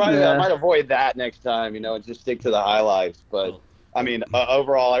 I might avoid that next time, and just stick to the highlights. But I mean,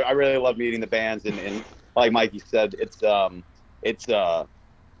 overall, I really love meeting the bands, and like Mikey said, it's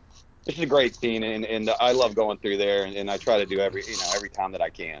a great scene, and I love going through there, and I try to do every time that I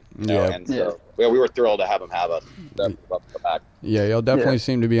can. So we were thrilled to have them have us. Love to go back. Yeah, y'all definitely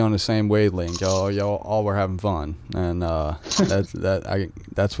seem to be on the same wavelength. Y'all all were having fun, and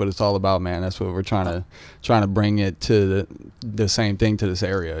that's what it's all about, man. That's what we're trying to bring it to the same thing to this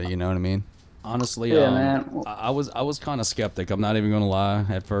area. You know what I mean? Honestly, man. I was kind of skeptic. I'm not even gonna lie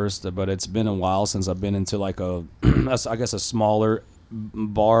at first, but it's been a while since I've been into a smaller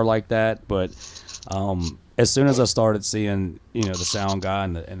bar like that. But as soon as I started seeing the sound guy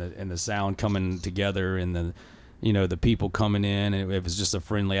and the sound coming together, and the people coming in, and it was just a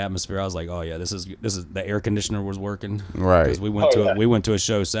friendly atmosphere, I was like, oh yeah, this is the air conditioner was working, right? Because we went to a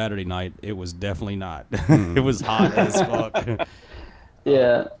show Saturday night. It was definitely not. It was hot as fuck.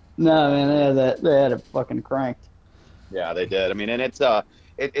 Yeah, no, man, they had it fucking cranked. Yeah, they did. I mean, and it's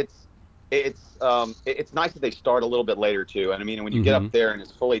nice that they start a little bit later too. And I mean, when you get up there and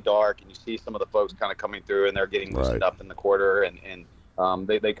it's fully dark and you see some of the folks kind of coming through and they're getting loosened up in the quarter, and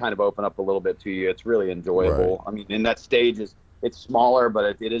they kind of open up a little bit to you. It's really enjoyable. Right. I mean, and that stage it's smaller,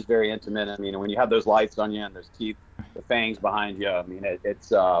 but it is very intimate. I mean, when you have those lights on you and there's the fangs behind you, I mean, it's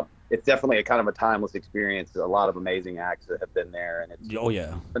definitely a kind of a timeless experience. A lot of amazing acts that have been there, and it's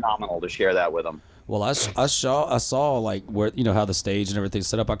phenomenal to share that with them. Well, I saw where how the stage and everything's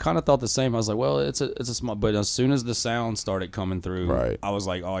set up. I kind of thought the same. I was like, well, it's a small, but as soon as the sound started coming through, I was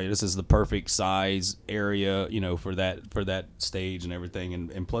like, oh yeah, this is the perfect size area, for that stage and everything.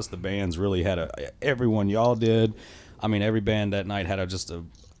 And plus the bands really had everyone y'all did. I mean, every band that night had just a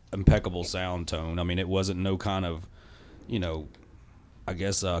impeccable sound tone. I mean, it wasn't no kind of, I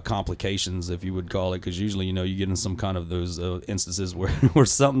guess complications, if you would call it, because usually you get in some kind of those instances where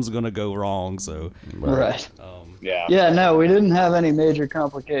something's gonna go wrong. So no, we didn't have any major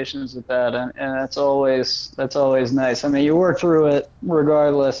complications with that, and that's always nice. I mean, you work through it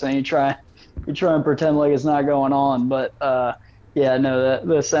regardless, and you try and pretend like it's not going on. But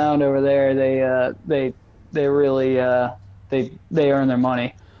the sound over there, they really they earn their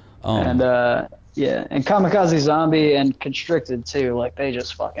money, and Yeah, and Kamikaze Zombie and Constricted too. Like they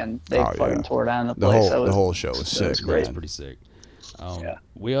just fucking tore down the place. The whole show was sick. Was great. It's pretty sick.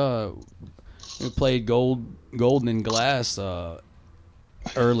 We played Golden and Glass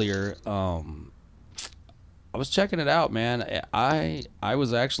earlier. I was checking it out, man. I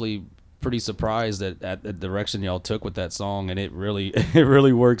was actually pretty surprised at the direction y'all took with that song, and it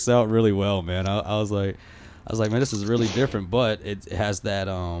really works out really well, man. I was like, man, this is really different, but it has that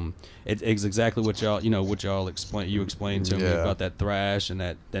it's exactly what y'all explained to me about that thrash and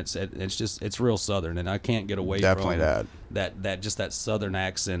it's real Southern, and I can't get away from that southern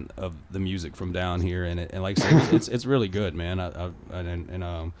accent of the music from down here, and like I said, it's really good, man. I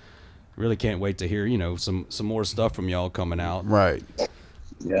really can't wait to hear some more stuff from y'all coming out. Right.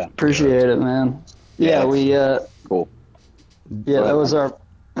 Yeah. Appreciate it, man. Yeah, we cool. Yeah, that was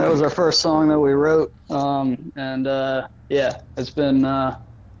our first song that we wrote, and it's been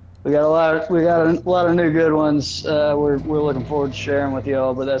we got a lot of new good ones. We're looking forward to sharing with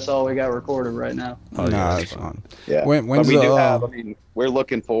y'all, but that's all we got recorded right now. That's fun. Yeah, when's we do have. I mean, we're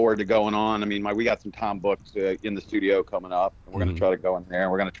looking forward to going on. I mean, we got some time booked in the studio coming up, and we're going to try to go in there,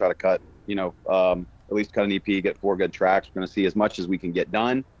 and we're going to try to cut, at least cut an EP, get 4 good tracks. We're going to see as much as we can get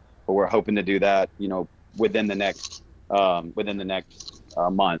done, but we're hoping to do that, within the next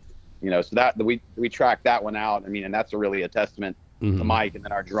month. So that we tracked that one out. I mean, and that's really a testament to Mike, and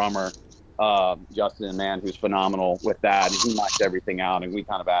then our drummer, Justin, man, who's phenomenal with that. And he knocked everything out, and we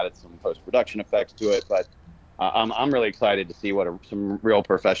kind of added some post-production effects to it. But I'm really excited to see what some real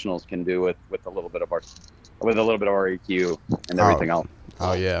professionals can do with a little bit of our EQ and everything else.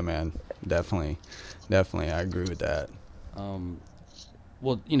 Oh yeah, man, definitely, I agree with that.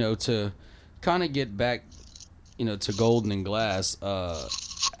 Well, to kind of get back, to Golden and Glass,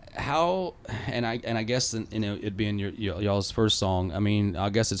 how, and I guess it being y'all's first song. I mean, I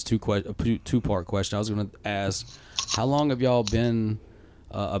guess it's two-part question. I was going to ask, how long have y'all been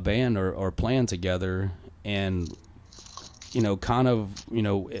a band or playing together, and kind of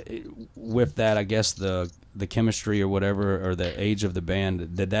with that, I guess the chemistry or whatever, or the age of the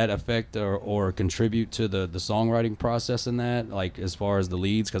band, did that affect or contribute to the songwriting process in that, like as far as the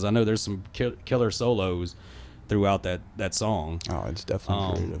leads? Because I know there's some killer solos throughout that song. Oh, it's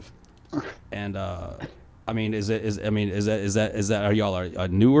definitely creative. And I mean, is that are y'all a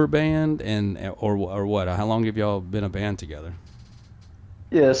newer band, or what? How long have y'all been a band together?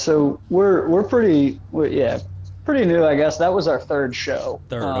 Yeah, so we're pretty new, I guess. That was our third show.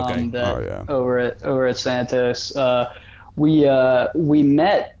 Okay. Over at Santos. We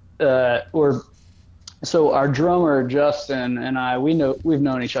met so our drummer Justin and I, we've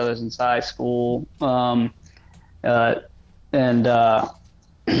known each other since high school. We've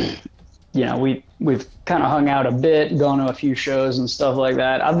kind of hung out a bit, gone to a few shows and stuff like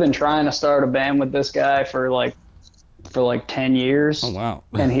that. I've been trying to start a band with this guy for like 10 years. Oh, wow.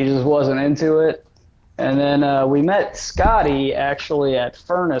 And he just wasn't into it. And then we met Scotty actually at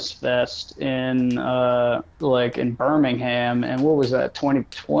Furnace Fest in Birmingham. And what was that,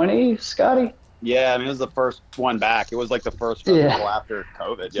 2020, Scotty? Yeah, I mean, it was the first one back. It was like the first festival after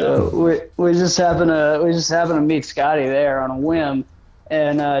COVID. Yeah. So we just happened to meet Scotty there on a whim.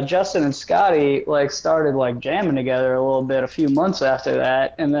 And Justin and Scotty started jamming together a little bit a few months after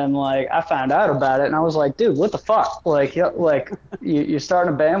that, and then I found out about it, and I was like, dude, what the fuck? You're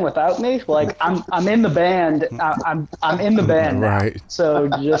starting a band without me? I'm in the band. I'm in the band now. Right. So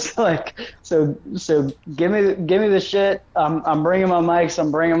just so give me the shit. I'm bringing my mics. I'm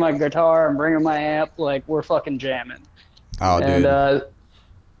bringing my guitar. I'm bringing my amp. We're fucking jamming. Oh, dude. And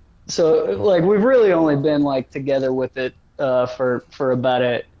so we've really only been together with it for about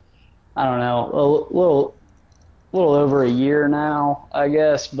a little over a year now, I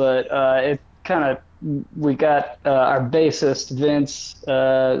guess. But it kind of, we got our bassist Vince,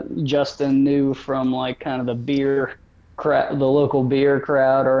 Justin knew from kind of the local beer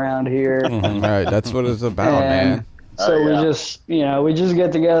crowd around here. Right, that's what it's about, man. So we just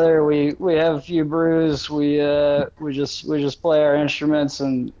get together. We have a few brews. We just play our instruments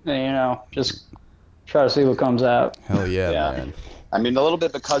and just try to see what comes out. Hell yeah, man. I mean, a little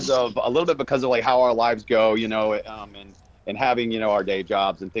bit because of how our lives go, and having, our day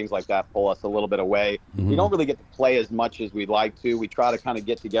jobs and things like that pull us a little bit away. We don't really get to play as much as we'd like to. We try to kind of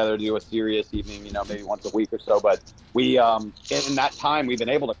get together to do a serious evening, maybe once a week or so. But we, in that time, we've been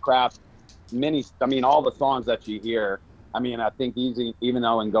able to craft all the songs that you hear. I mean, I think even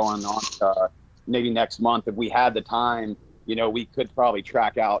though and going on to maybe next month, if we had the time, we could probably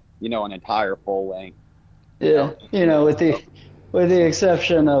track out, an entire full length. Yeah, with the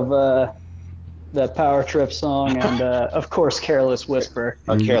exception of that Power Trip song, and of course, Careless Whisper.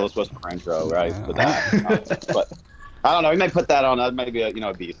 Careless Whisper intro, right? With that. But I don't know. We may put that on maybe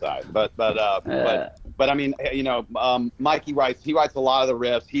a B-side, but I mean, Mike, he writes a lot of the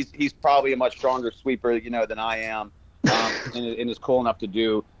riffs. He's probably a much stronger sweeper, than I am, and is cool enough to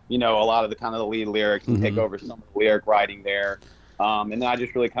do, a lot of the kind of the lead lyrics and take over some of the lyric writing there. And then I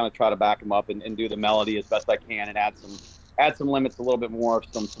just really kind of try to back him up and do the melody as best I can and add some limits a little bit more,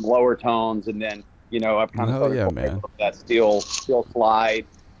 some lower tones, and then I've kind of started that steel slide,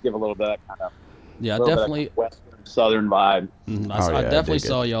 give a little bit of kind of definitely western southern vibe. I definitely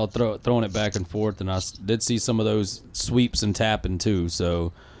saw y'all throwing it back and forth, and I did see some of those sweeps and tapping too.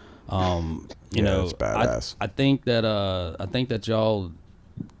 So, it's badass. I think that y'all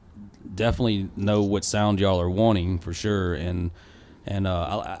definitely know what sound y'all are wanting for sure, and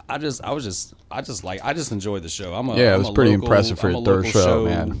I just enjoyed the show. It was pretty impressive for your third show,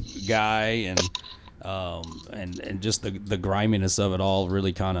 man. Guy and just the griminess of it all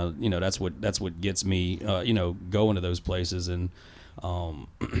really kind of that's what gets me going to those places, and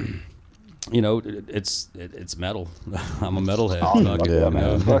it's metal. I'm a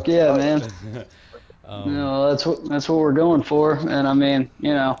metalhead. Fuck yeah, man. That's what we're going for, and I mean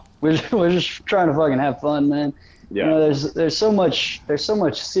we're just trying to fucking have fun, man. Yeah. There's so much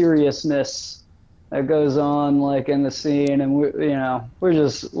seriousness that goes on like in the scene, and we're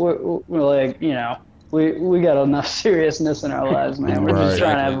like we got enough seriousness in our lives, man. We're just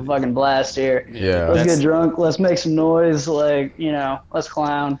trying to have a fucking blast here. Yeah. Let's get drunk. Let's make some noise. Let's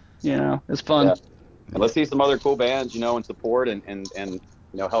clown. It's fun. Yeah. And let's see some other cool bands, and support and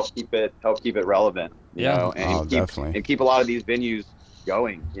help keep it relevant. And keep a lot of these venues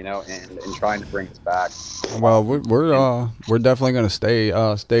going, and trying to bring us back. Well, we're definitely going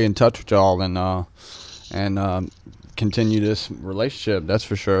to stay in touch with y'all and continue this relationship. That's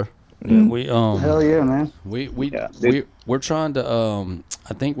for sure. Yeah, we hell yeah, man. We're trying to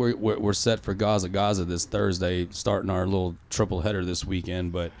I think we're set for Gaza this Thursday, starting our little triple header this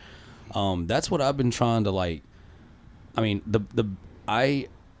weekend. But that's what I've been trying to like. I mean, I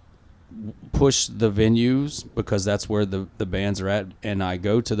push the venues because that's where the bands are at, and I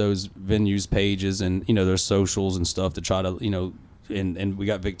go to those venues pages and their socials and stuff to try to and we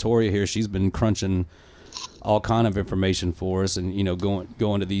got Victoria here. She's been crunching all kind of information for us, and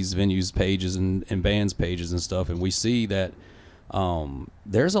going to these venues pages and bands pages and stuff, and we see that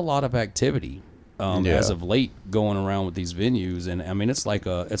there's a lot of activity as of late going around with these venues, and I mean it's like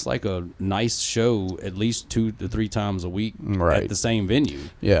a nice show at least 2 to 3 times a week at the same venue.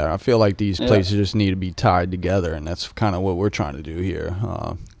 I feel like these places just need to be tied together, and that's kind of what we're trying to do here.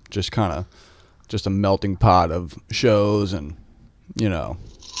 Just a melting pot of shows, and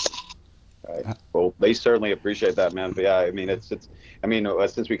Right. Well, they certainly appreciate that, man. But yeah, I mean, since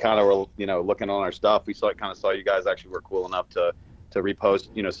we kind of were, looking on our stuff, we saw you guys actually were cool enough to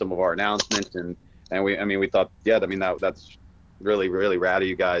repost, some of our announcements, and we thought, that's really, really rad of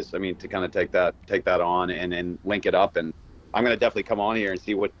you guys. I mean, to kind of take that on and link it up, and I'm gonna definitely come on here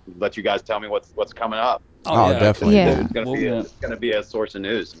and let you guys tell me what's coming up. Oh, definitely. Yeah. It's gonna be a source of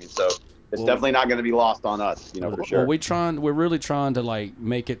news. I mean, so. It's definitely not going to be lost on us, for sure. Well, we're really trying to like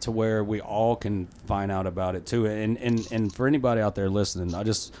make it to where we all can find out about it too. And for anybody out there listening, I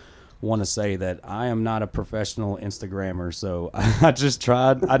just want to say that I am not a professional Instagrammer, so I just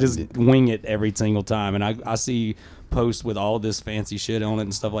wing it every single time. And I see posts with all this fancy shit on it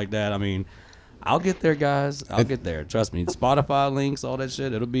and stuff like that. I mean, I'll get there, guys. I'll get there. Trust me. Spotify links, all that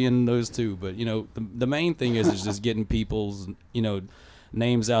shit, it'll be in those too. But the main thing is just getting people's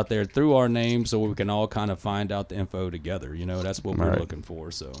names out there through our names, so we can all kind of find out the info together. That's what we're looking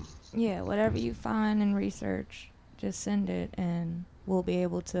for. So whatever you find and research, just send it, and we'll be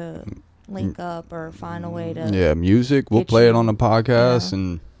able to link up or find a way to music, we'll play it on the podcast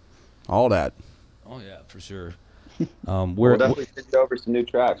and all that. Oh yeah, for sure. We'll definitely send you over some new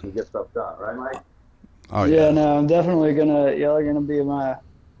tracks and get stuff done, right, Mike? Oh yeah. No, I'm definitely y'all are gonna be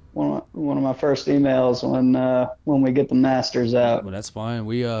one of my first emails when we get the masters out. Well, that's fine.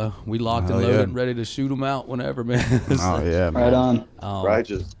 We locked and loaded and ready to shoot them out whenever, man. Oh yeah, man. Right on.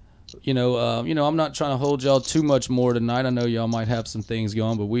 Righteous. I'm not trying to hold y'all too much more tonight. I know y'all might have some things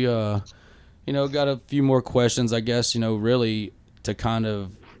going, but we got a few more questions, I guess. Really to kind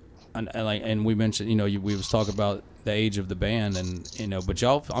of and we mentioned we was talking about the age of the band, and but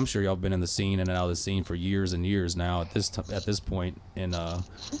y'all, I'm sure y'all been in the scene and out of the scene for years and years now at this point in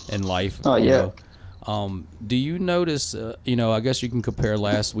life. Oh yeah. Do you notice? I guess you can compare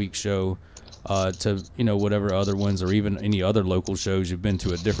last week's show to whatever other ones, or even any other local shows you've been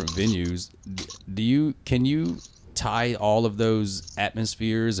to at different venues. Can you tie all of those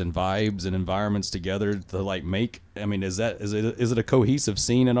atmospheres and vibes and environments together to like make? I mean, is it a cohesive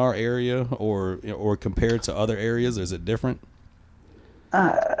scene in our area, or compared to other areas, is it different?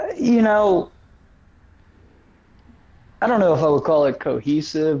 You know, I don't know if I would call it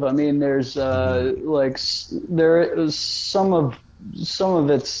cohesive. I mean, there's like there is some of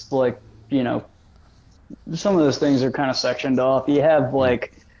it's like, you know, some of those things are kind of sectioned off. You have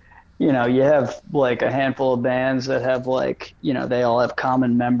like, you know, you have like a handful of bands that have like, you know, they all have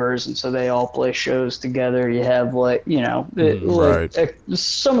common members, and so they all play shows together. You have like, you know,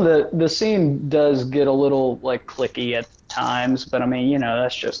 some of the scene does get a little like cliquey at times, but I mean, you know,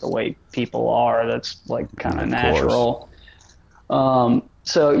 that's just the way people are. That's like kind of natural.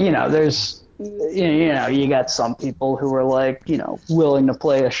 So, you know, there's, you know, you got some people who are like, you know, willing to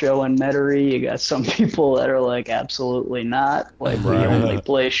play a show in Metairie. You got some people that are like, absolutely not. Like, we only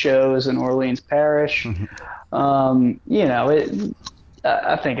play shows in Orleans Parish. You know,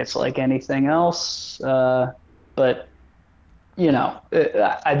 I think it's like anything else. But, you know,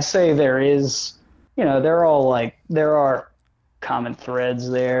 I'd say there is, you know, there are common threads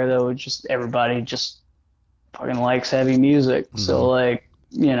there, though. Just everybody just fucking likes heavy music. So, like,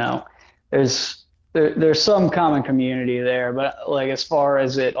 you know, there's some common community there, but like as far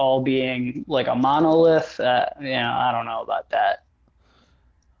as it all being like a monolith, you know, I don't know about that.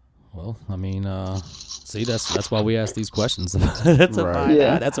 Well, I mean, see, that's why we ask these questions. That's that's what but we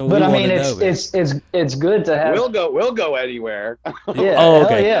I mean, want to know. It's good to have. We'll go anywhere. Yeah. Oh,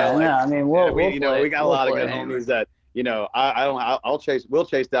 okay. Yeah. No, I mean, you know, we got a lot of good homies that, you know, we'll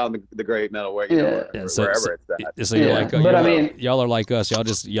chase down the great metal wherever it's at. So you're like, I mean, y'all are like us. Y'all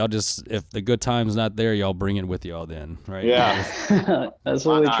just, if the good time's not there, y'all bring it with y'all then, right? Yeah. That's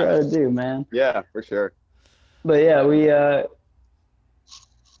what we try to do, man. Yeah, for sure. But yeah, we,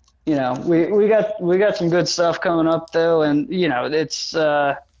 you know, we got some good stuff coming up though. And, you know, it's,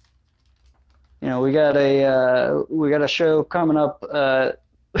 you know, we got a show coming up,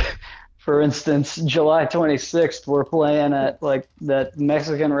 for instance, July 26th, we're playing at like that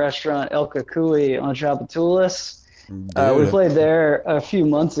Mexican restaurant El Cucuy on Chapatulas. We played there a few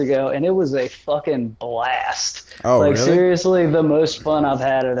months ago, and it was a fucking blast. Oh, like, really? Seriously, the most fun I've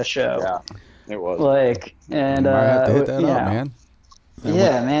had at a show. Yeah, it was. Like, and might have to hit that up, man.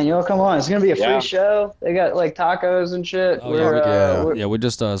 Yeah, man, y'all come on. It's gonna be a free show. They got like tacos and shit. Oh,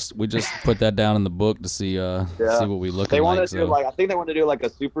 we just put that down in the book to see what we look like. They want to do like, I think they want to do like a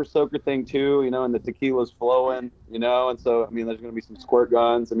super soaker thing too, you know, and the tequila's flowing, you know, and so I mean, there's gonna be some squirt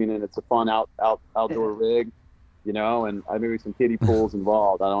guns. I mean, and it's a fun outdoor rig, you know, and maybe some kiddie pools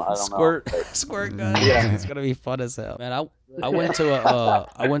involved. I don't know. Squirt gun. Yeah, it's gonna be fun as hell, man. I went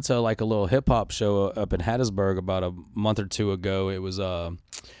to like a little hip hop show up in Hattiesburg about a month or two ago. It was at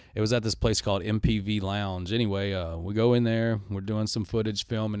this place called MPV Lounge. Anyway, we go in there, we're doing some footage,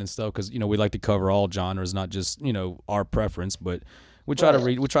 filming and stuff, because, you know, we like to cover all genres, not just, you know, our preference, but we try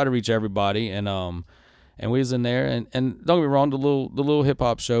to reach everybody. And we was in there, and don't get me wrong, the little hip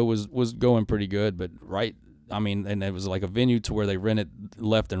hop show was going pretty good, but I mean, and it was like a venue to where they rented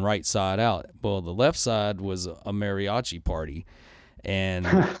left and right side out. Well, the left side was a mariachi party, and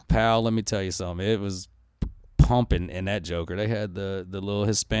pal, let me tell you something. It was pumping in that joker. They had the little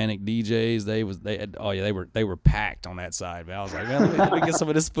Hispanic DJs. They were packed on that side. Man, I was like, man, let me get some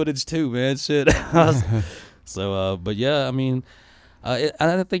of this footage too, man. Shit. So, but yeah, I mean,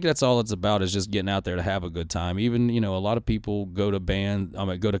 I think that's all it's about, is just getting out there to have a good time. Even, you know, a lot of people go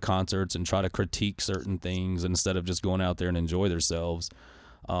to concerts and try to critique certain things instead of just going out there and enjoy themselves.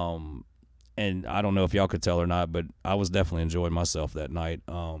 And I don't know if y'all could tell or not, but I was definitely enjoying myself that night.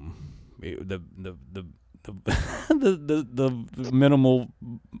 The minimal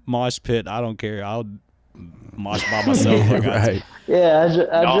mosh pit, I don't care. I'll mosh by myself. Right.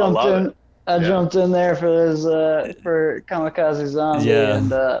 Yeah, I jumped in there for those for Kamikaze Zombie, and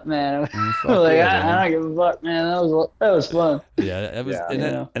man, like, I don't give a fuck, man. That was fun. Yeah, it was,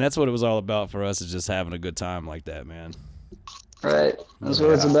 and that's what it was all about for us, is just having a good time like that, man. Right, that's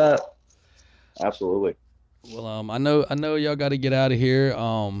what it's about. Absolutely. Well, I know y'all got to get out of here.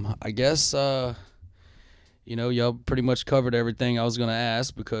 I guess you know, y'all pretty much covered everything I was gonna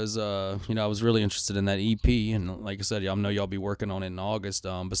ask, because you know, I was really interested in that EP, and like I said, I know y'all be working on it in August.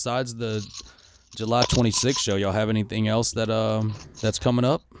 Besides the July 26th show, y'all have anything else that's coming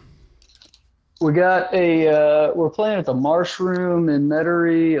up? We got we're playing at the Marsh Room in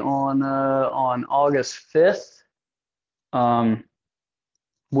Metairie on August 5th,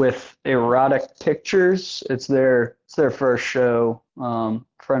 with Erotic Pictures. It's their first show.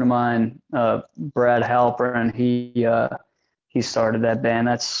 Friend of mine, Brad Halpern, he he started that band.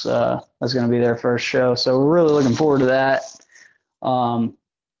 That's going to be their first show. So we're really looking forward to that.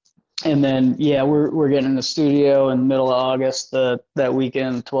 And then, yeah, we're getting in the studio in the middle of August, that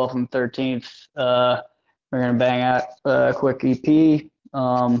weekend, 12th and 13th. We're going to bang out a quick EP, you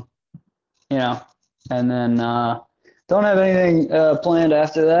know, and then don't have anything planned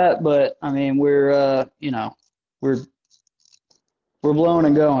after that. But, I mean, we're, you know, we're blowing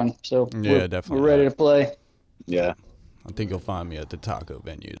and going. So yeah, definitely. We're ready to play. Yeah. I think you'll find me at the taco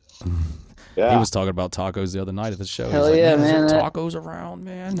venue. Yeah. He was talking about tacos the other night at the show. Hell He's yeah, like, man. man. Tacos around,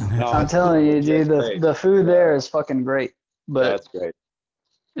 man. No, I'm telling you, dude, the food there is fucking great. But that's great.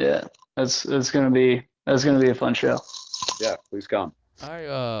 Yeah, it's gonna be a fun show. Yeah, please come. All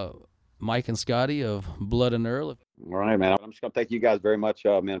right, Mike and Scotty of Blood and Earl. All right, man. I'm just gonna thank you guys very much,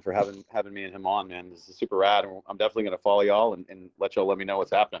 man, for having me and him on, man. This is super rad, and I'm definitely gonna follow y'all and let me know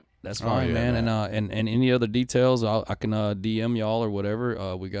what's happening. That's fine, man. And any other details, I can DM y'all or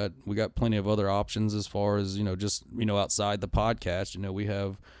whatever. We got plenty of other options as far as just outside the podcast. We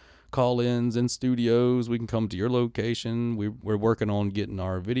have call-ins in studios. We can come to your location. We're working on getting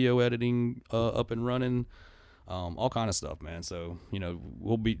our video editing up and running. All kind of stuff, man. So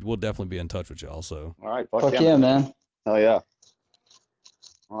we'll definitely be in touch with y'all. So all right, fuck yeah, man. Hell yeah.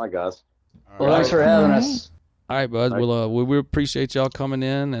 All right, guys. Well, thanks for having us. All right, bud. Well, we appreciate y'all coming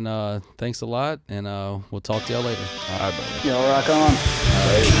in, and thanks a lot. And we'll talk to y'all later. All right, buddy. Yo, rock on. All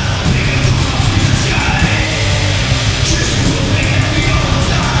right.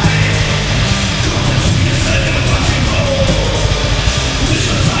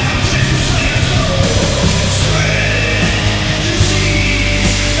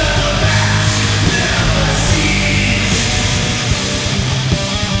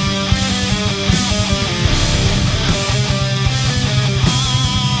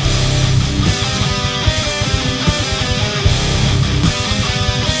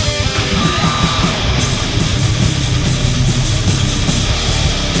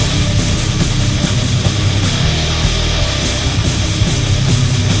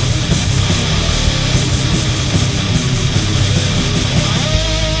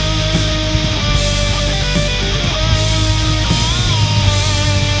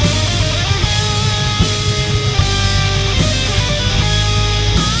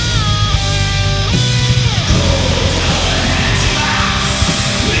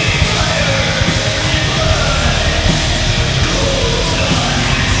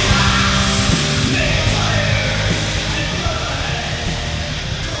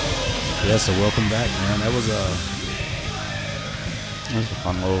 Yeah, so welcome back, man. That was a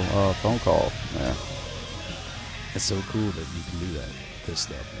fun little phone call, man. It's so cool that you can do this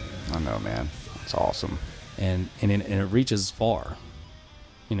stuff, man. I know, man. It's awesome. And it reaches far.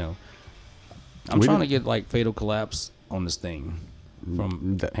 I'm trying to get like Fatal Collapse on this thing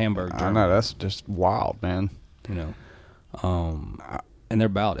from Hamburg, Germany. I know, that's just wild, man. And they're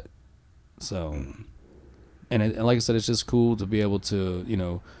about it. So, and like I said, it's just cool to be able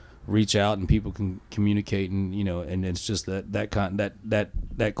to, reach out and people can communicate and, and it's just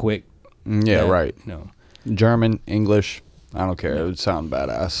that quick. Yeah, right. German, English, I don't care. It would sound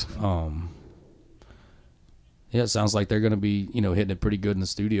badass. Yeah, it sounds like they're going to be, hitting it pretty good in the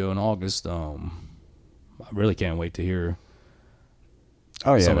studio in August. I really can't wait to hear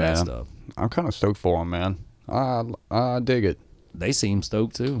some of man. that stuff. I'm kind of stoked for them, man. I dig it. They seem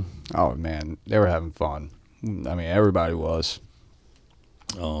stoked too. Oh man, they were having fun. I mean, everybody was.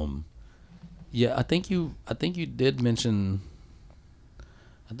 Yeah, I think you did mention.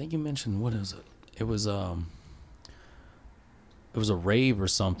 I think you mentioned, what is it? It was a rave or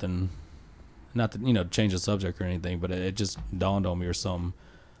something. Not to change the subject or anything, but it just dawned on me or something.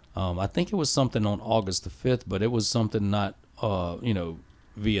 I think it was something on August the 5th, but it was something not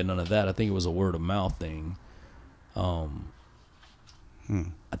via none of that. I think it was a word of mouth thing. I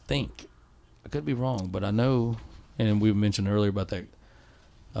think I could be wrong, but I know, and we mentioned earlier about that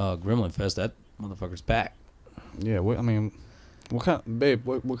Gremlin Fest. That motherfucker's packed. Yeah, what kind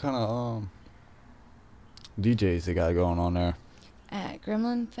of DJs they got going on there? At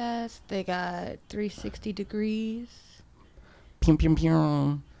Gremlin Fest, they got 360 Degrees. Pew, pew,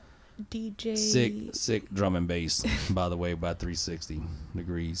 pew. DJ. Sick drum and bass, by the way, by 360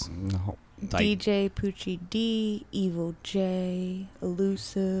 Degrees. No. DJ Poochie D, Evil J,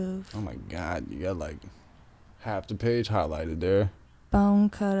 Elusive. Oh my God, you got like half the page highlighted there. Bone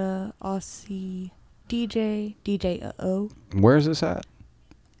Cutter, Aussie, DJ Uh-Oh. Where's this at?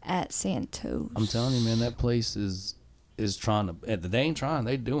 At Santos. I'm telling you, man, that place is trying to. They ain't trying.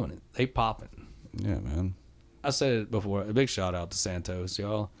 They doing it. They popping. Yeah, man. I said it before. A big shout out to Santos,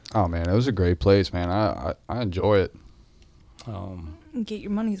 y'all. Oh man, it was a great place, man. I enjoy it. Get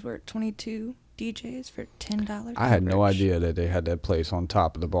your money's worth. 22 DJs for $10. I had no idea that they had that place on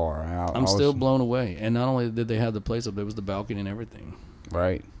top of the bar. I'm still blown away. And not only did they have the place up, there was the balcony and everything.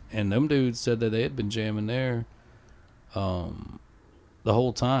 Right. And them dudes said that they had been jamming there the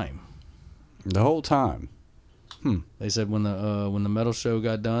whole time. The whole time. They said when the metal show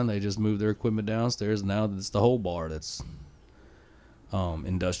got done, they just moved their equipment downstairs. And now it's the whole bar that's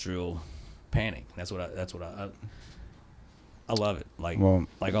industrial panic. That's what I love it. Like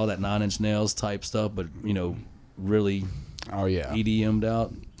all that 9 Inch Nails type stuff, but really EDM'd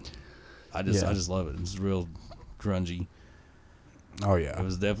out. I just love it. It's real grungy. Oh yeah. It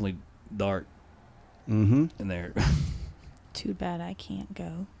was definitely dark in there. Too bad I can't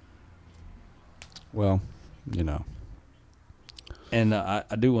go. Well, And I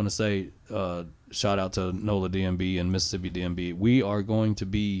do want to say shout out to NOLA DMB and Mississippi DMB. We are going to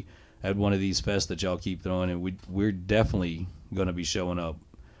be at one of these fests that y'all keep throwing, and we're definitely going to be showing up.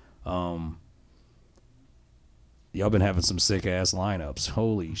 Y'all been having some sick ass lineups.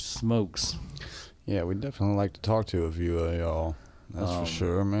 Holy smokes! Yeah, we'd definitely like to talk to a few of y'all. That's for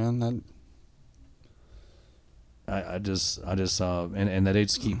sure, man. I just and that they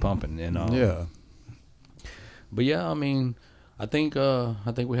just keep pumping and yeah. But yeah, I mean, I think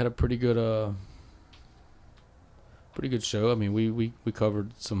we had a pretty good show. I mean, we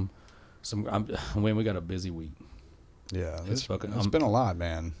covered some. We got a busy week. Yeah, it's been a lot,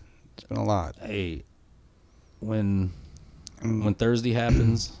 man. It's been a lot. Hey, when Thursday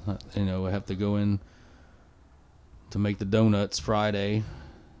happens, I have to go in to make the donuts Friday,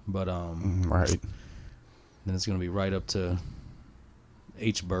 but right. Then it's gonna be right up to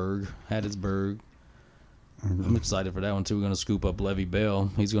Hattiesburg. I'm excited for that one too. We're gonna scoop up Levy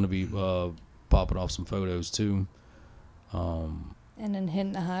Bell. He's gonna be popping off some photos too. And then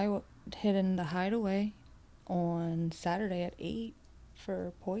hitting the hideaway on Saturday at 8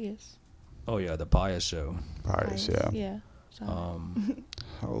 for Poyas. Oh yeah, the Pius show. Pius, yeah. Yeah.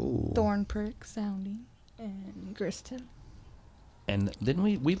 Thornprick, Sounding, and Griston. And then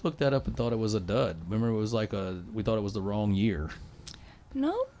we looked that up and thought it was a dud. Remember, it was like we thought it was the wrong year.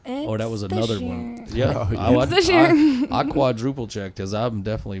 No, or that was another one. Yeah, it's this year. I quadruple checked because I'm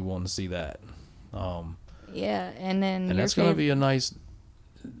definitely wanting to see that. Yeah, and that's gonna be a nice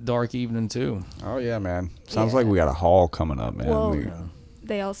dark evening too. Oh yeah, man. Sounds like we got a haul coming up, man. Well,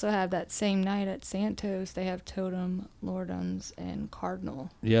 they also have that same night at Santos. They have Totem, Lordums, and Cardinal.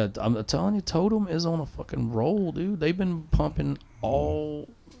 Yeah, I'm telling you, Totem is on a fucking roll, dude. They've been pumping all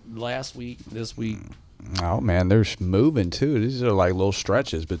last week, this week. Oh man, they're moving too. These are like little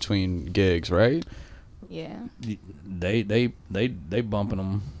stretches between gigs, right? Yeah. They bumping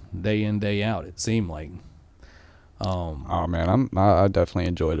them day in, day out. It seemed like. Oh man, I definitely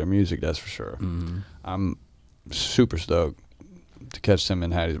enjoy their music. That's for sure. Mm-hmm. I'm super stoked to catch them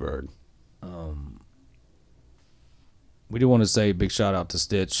in Hattiesburg. We do want to say a big shout out to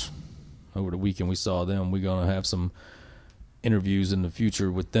Stitch. Over the weekend we saw them. We're gonna have some interviews in the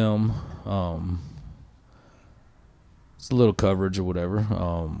future with them. It's a little coverage or whatever.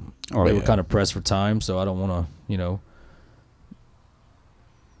 They were kind of pressed for time, so I don't want to,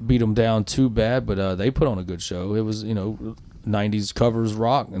 beat them down too bad. But they put on a good show. It was, 90s covers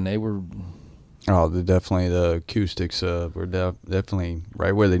rock, and they were. Oh, the acoustics were definitely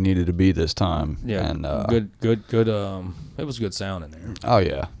right where they needed to be this time. Yeah, and good. It was good sound in there. Oh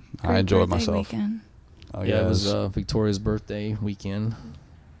yeah, I enjoyed myself. Weekend. Oh yeah, it was Victoria's birthday weekend.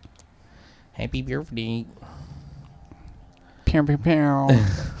 Happy birthday. Pew, pew, pew.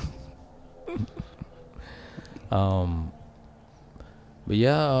 But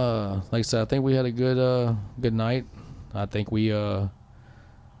yeah, like I said, I think we had a good night. I think we and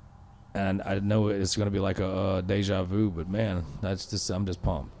I know it's gonna be like a deja vu, but man, I'm just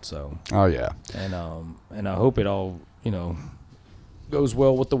pumped. So. Oh yeah. And I hope it all goes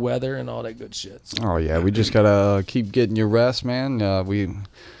well with the weather and all that good shit. So. Oh yeah, we just gotta keep getting your rest, man. We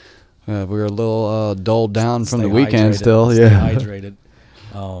were a little dulled down from the weekend still. Stay hydrated.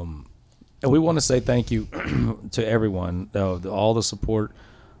 And we want to say thank you to everyone, all the support.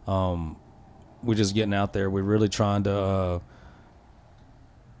 We're just getting out there. We're really trying to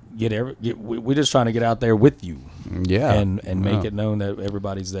we're just trying to get out there with you. Yeah. And make it known that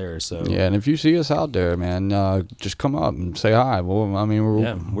everybody's there. So yeah, and if you see us out there, man, just come up and say hi. Well, I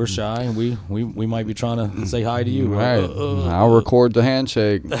mean, we're shy, and we might be trying to say hi to you. Right. I'll record the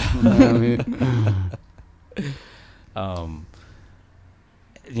handshake.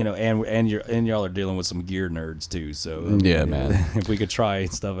 And y'all are dealing with some gear nerds too. So yeah, man. If we could try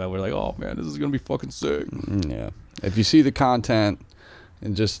stuff out, we're like, oh man, this is gonna be fucking sick. Yeah. If you see the content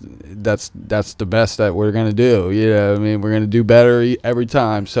and just that's the best that we're gonna do. You know, I mean, we're gonna do better every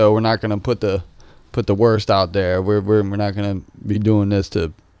time. So we're not gonna put the worst out there. We're not gonna be doing this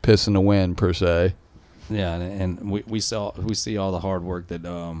to piss in the wind per se. Yeah, and we see all the hard work that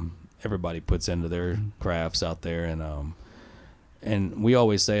everybody puts into their crafts out there, and we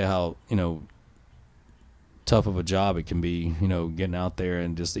always say how, you know, tough of a job it can be, you know, getting out there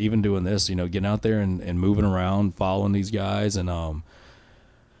and just even doing this, you know, getting out there and moving around, following these guys, and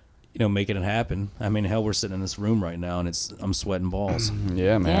you know, making it happen. I mean, hell, we're sitting in this room right now, and I'm sweating balls.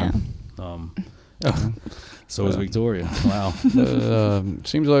 Yeah, man. So is Victoria. Wow.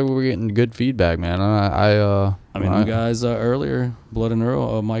 Seems like we're getting good feedback, man. I mean, you guys earlier, Blood and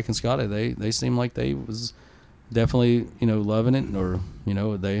Earl, Mike and Scotty, they seem like they was definitely, you know, loving it, or, you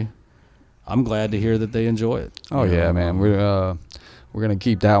know, I'm glad to hear that they enjoy it. Oh yeah, man. We're gonna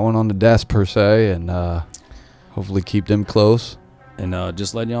keep that one on the desk per se, and hopefully keep them close. And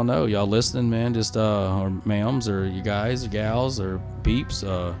just letting y'all know, y'all listening, man, just or ma'ams, or you guys, or gals, or peeps,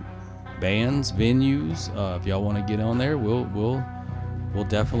 bands, venues. If y'all want to get on there, we'll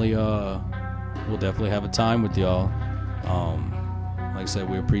definitely have a time with y'all. Like I said,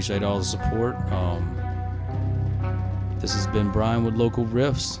 we appreciate all the support. This has been Brian with Local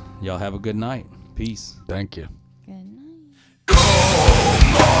Riffs. Y'all have a good night. Peace. Thank you.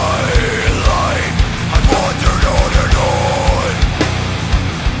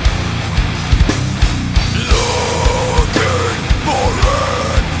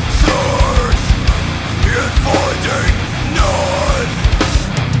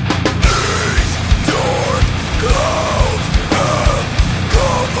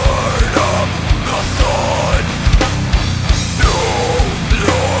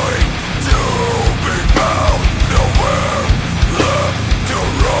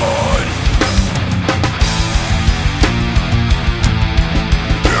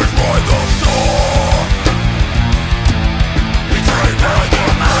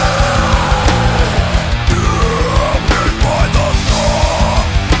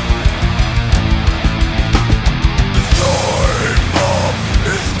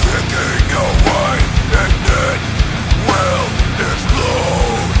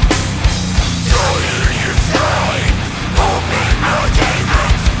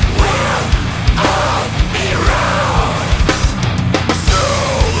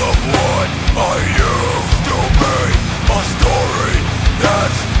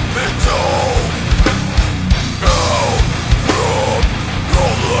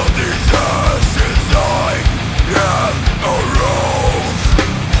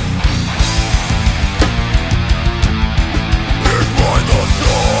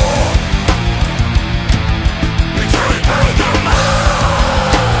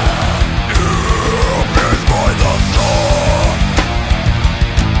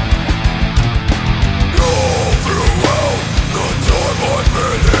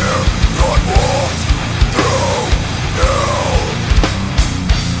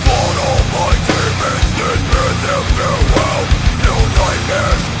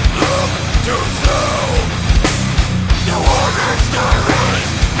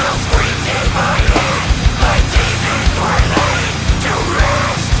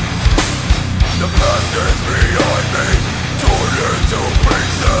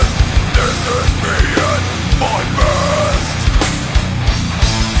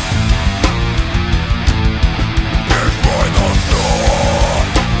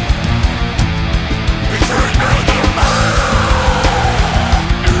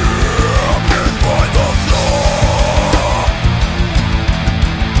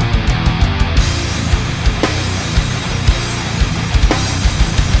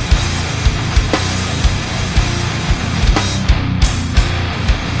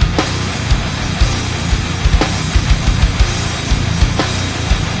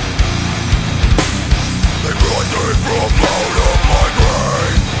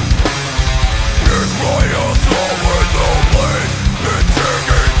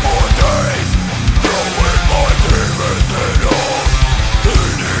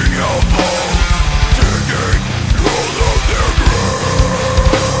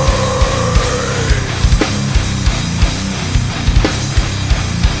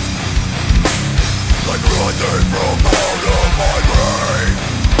 From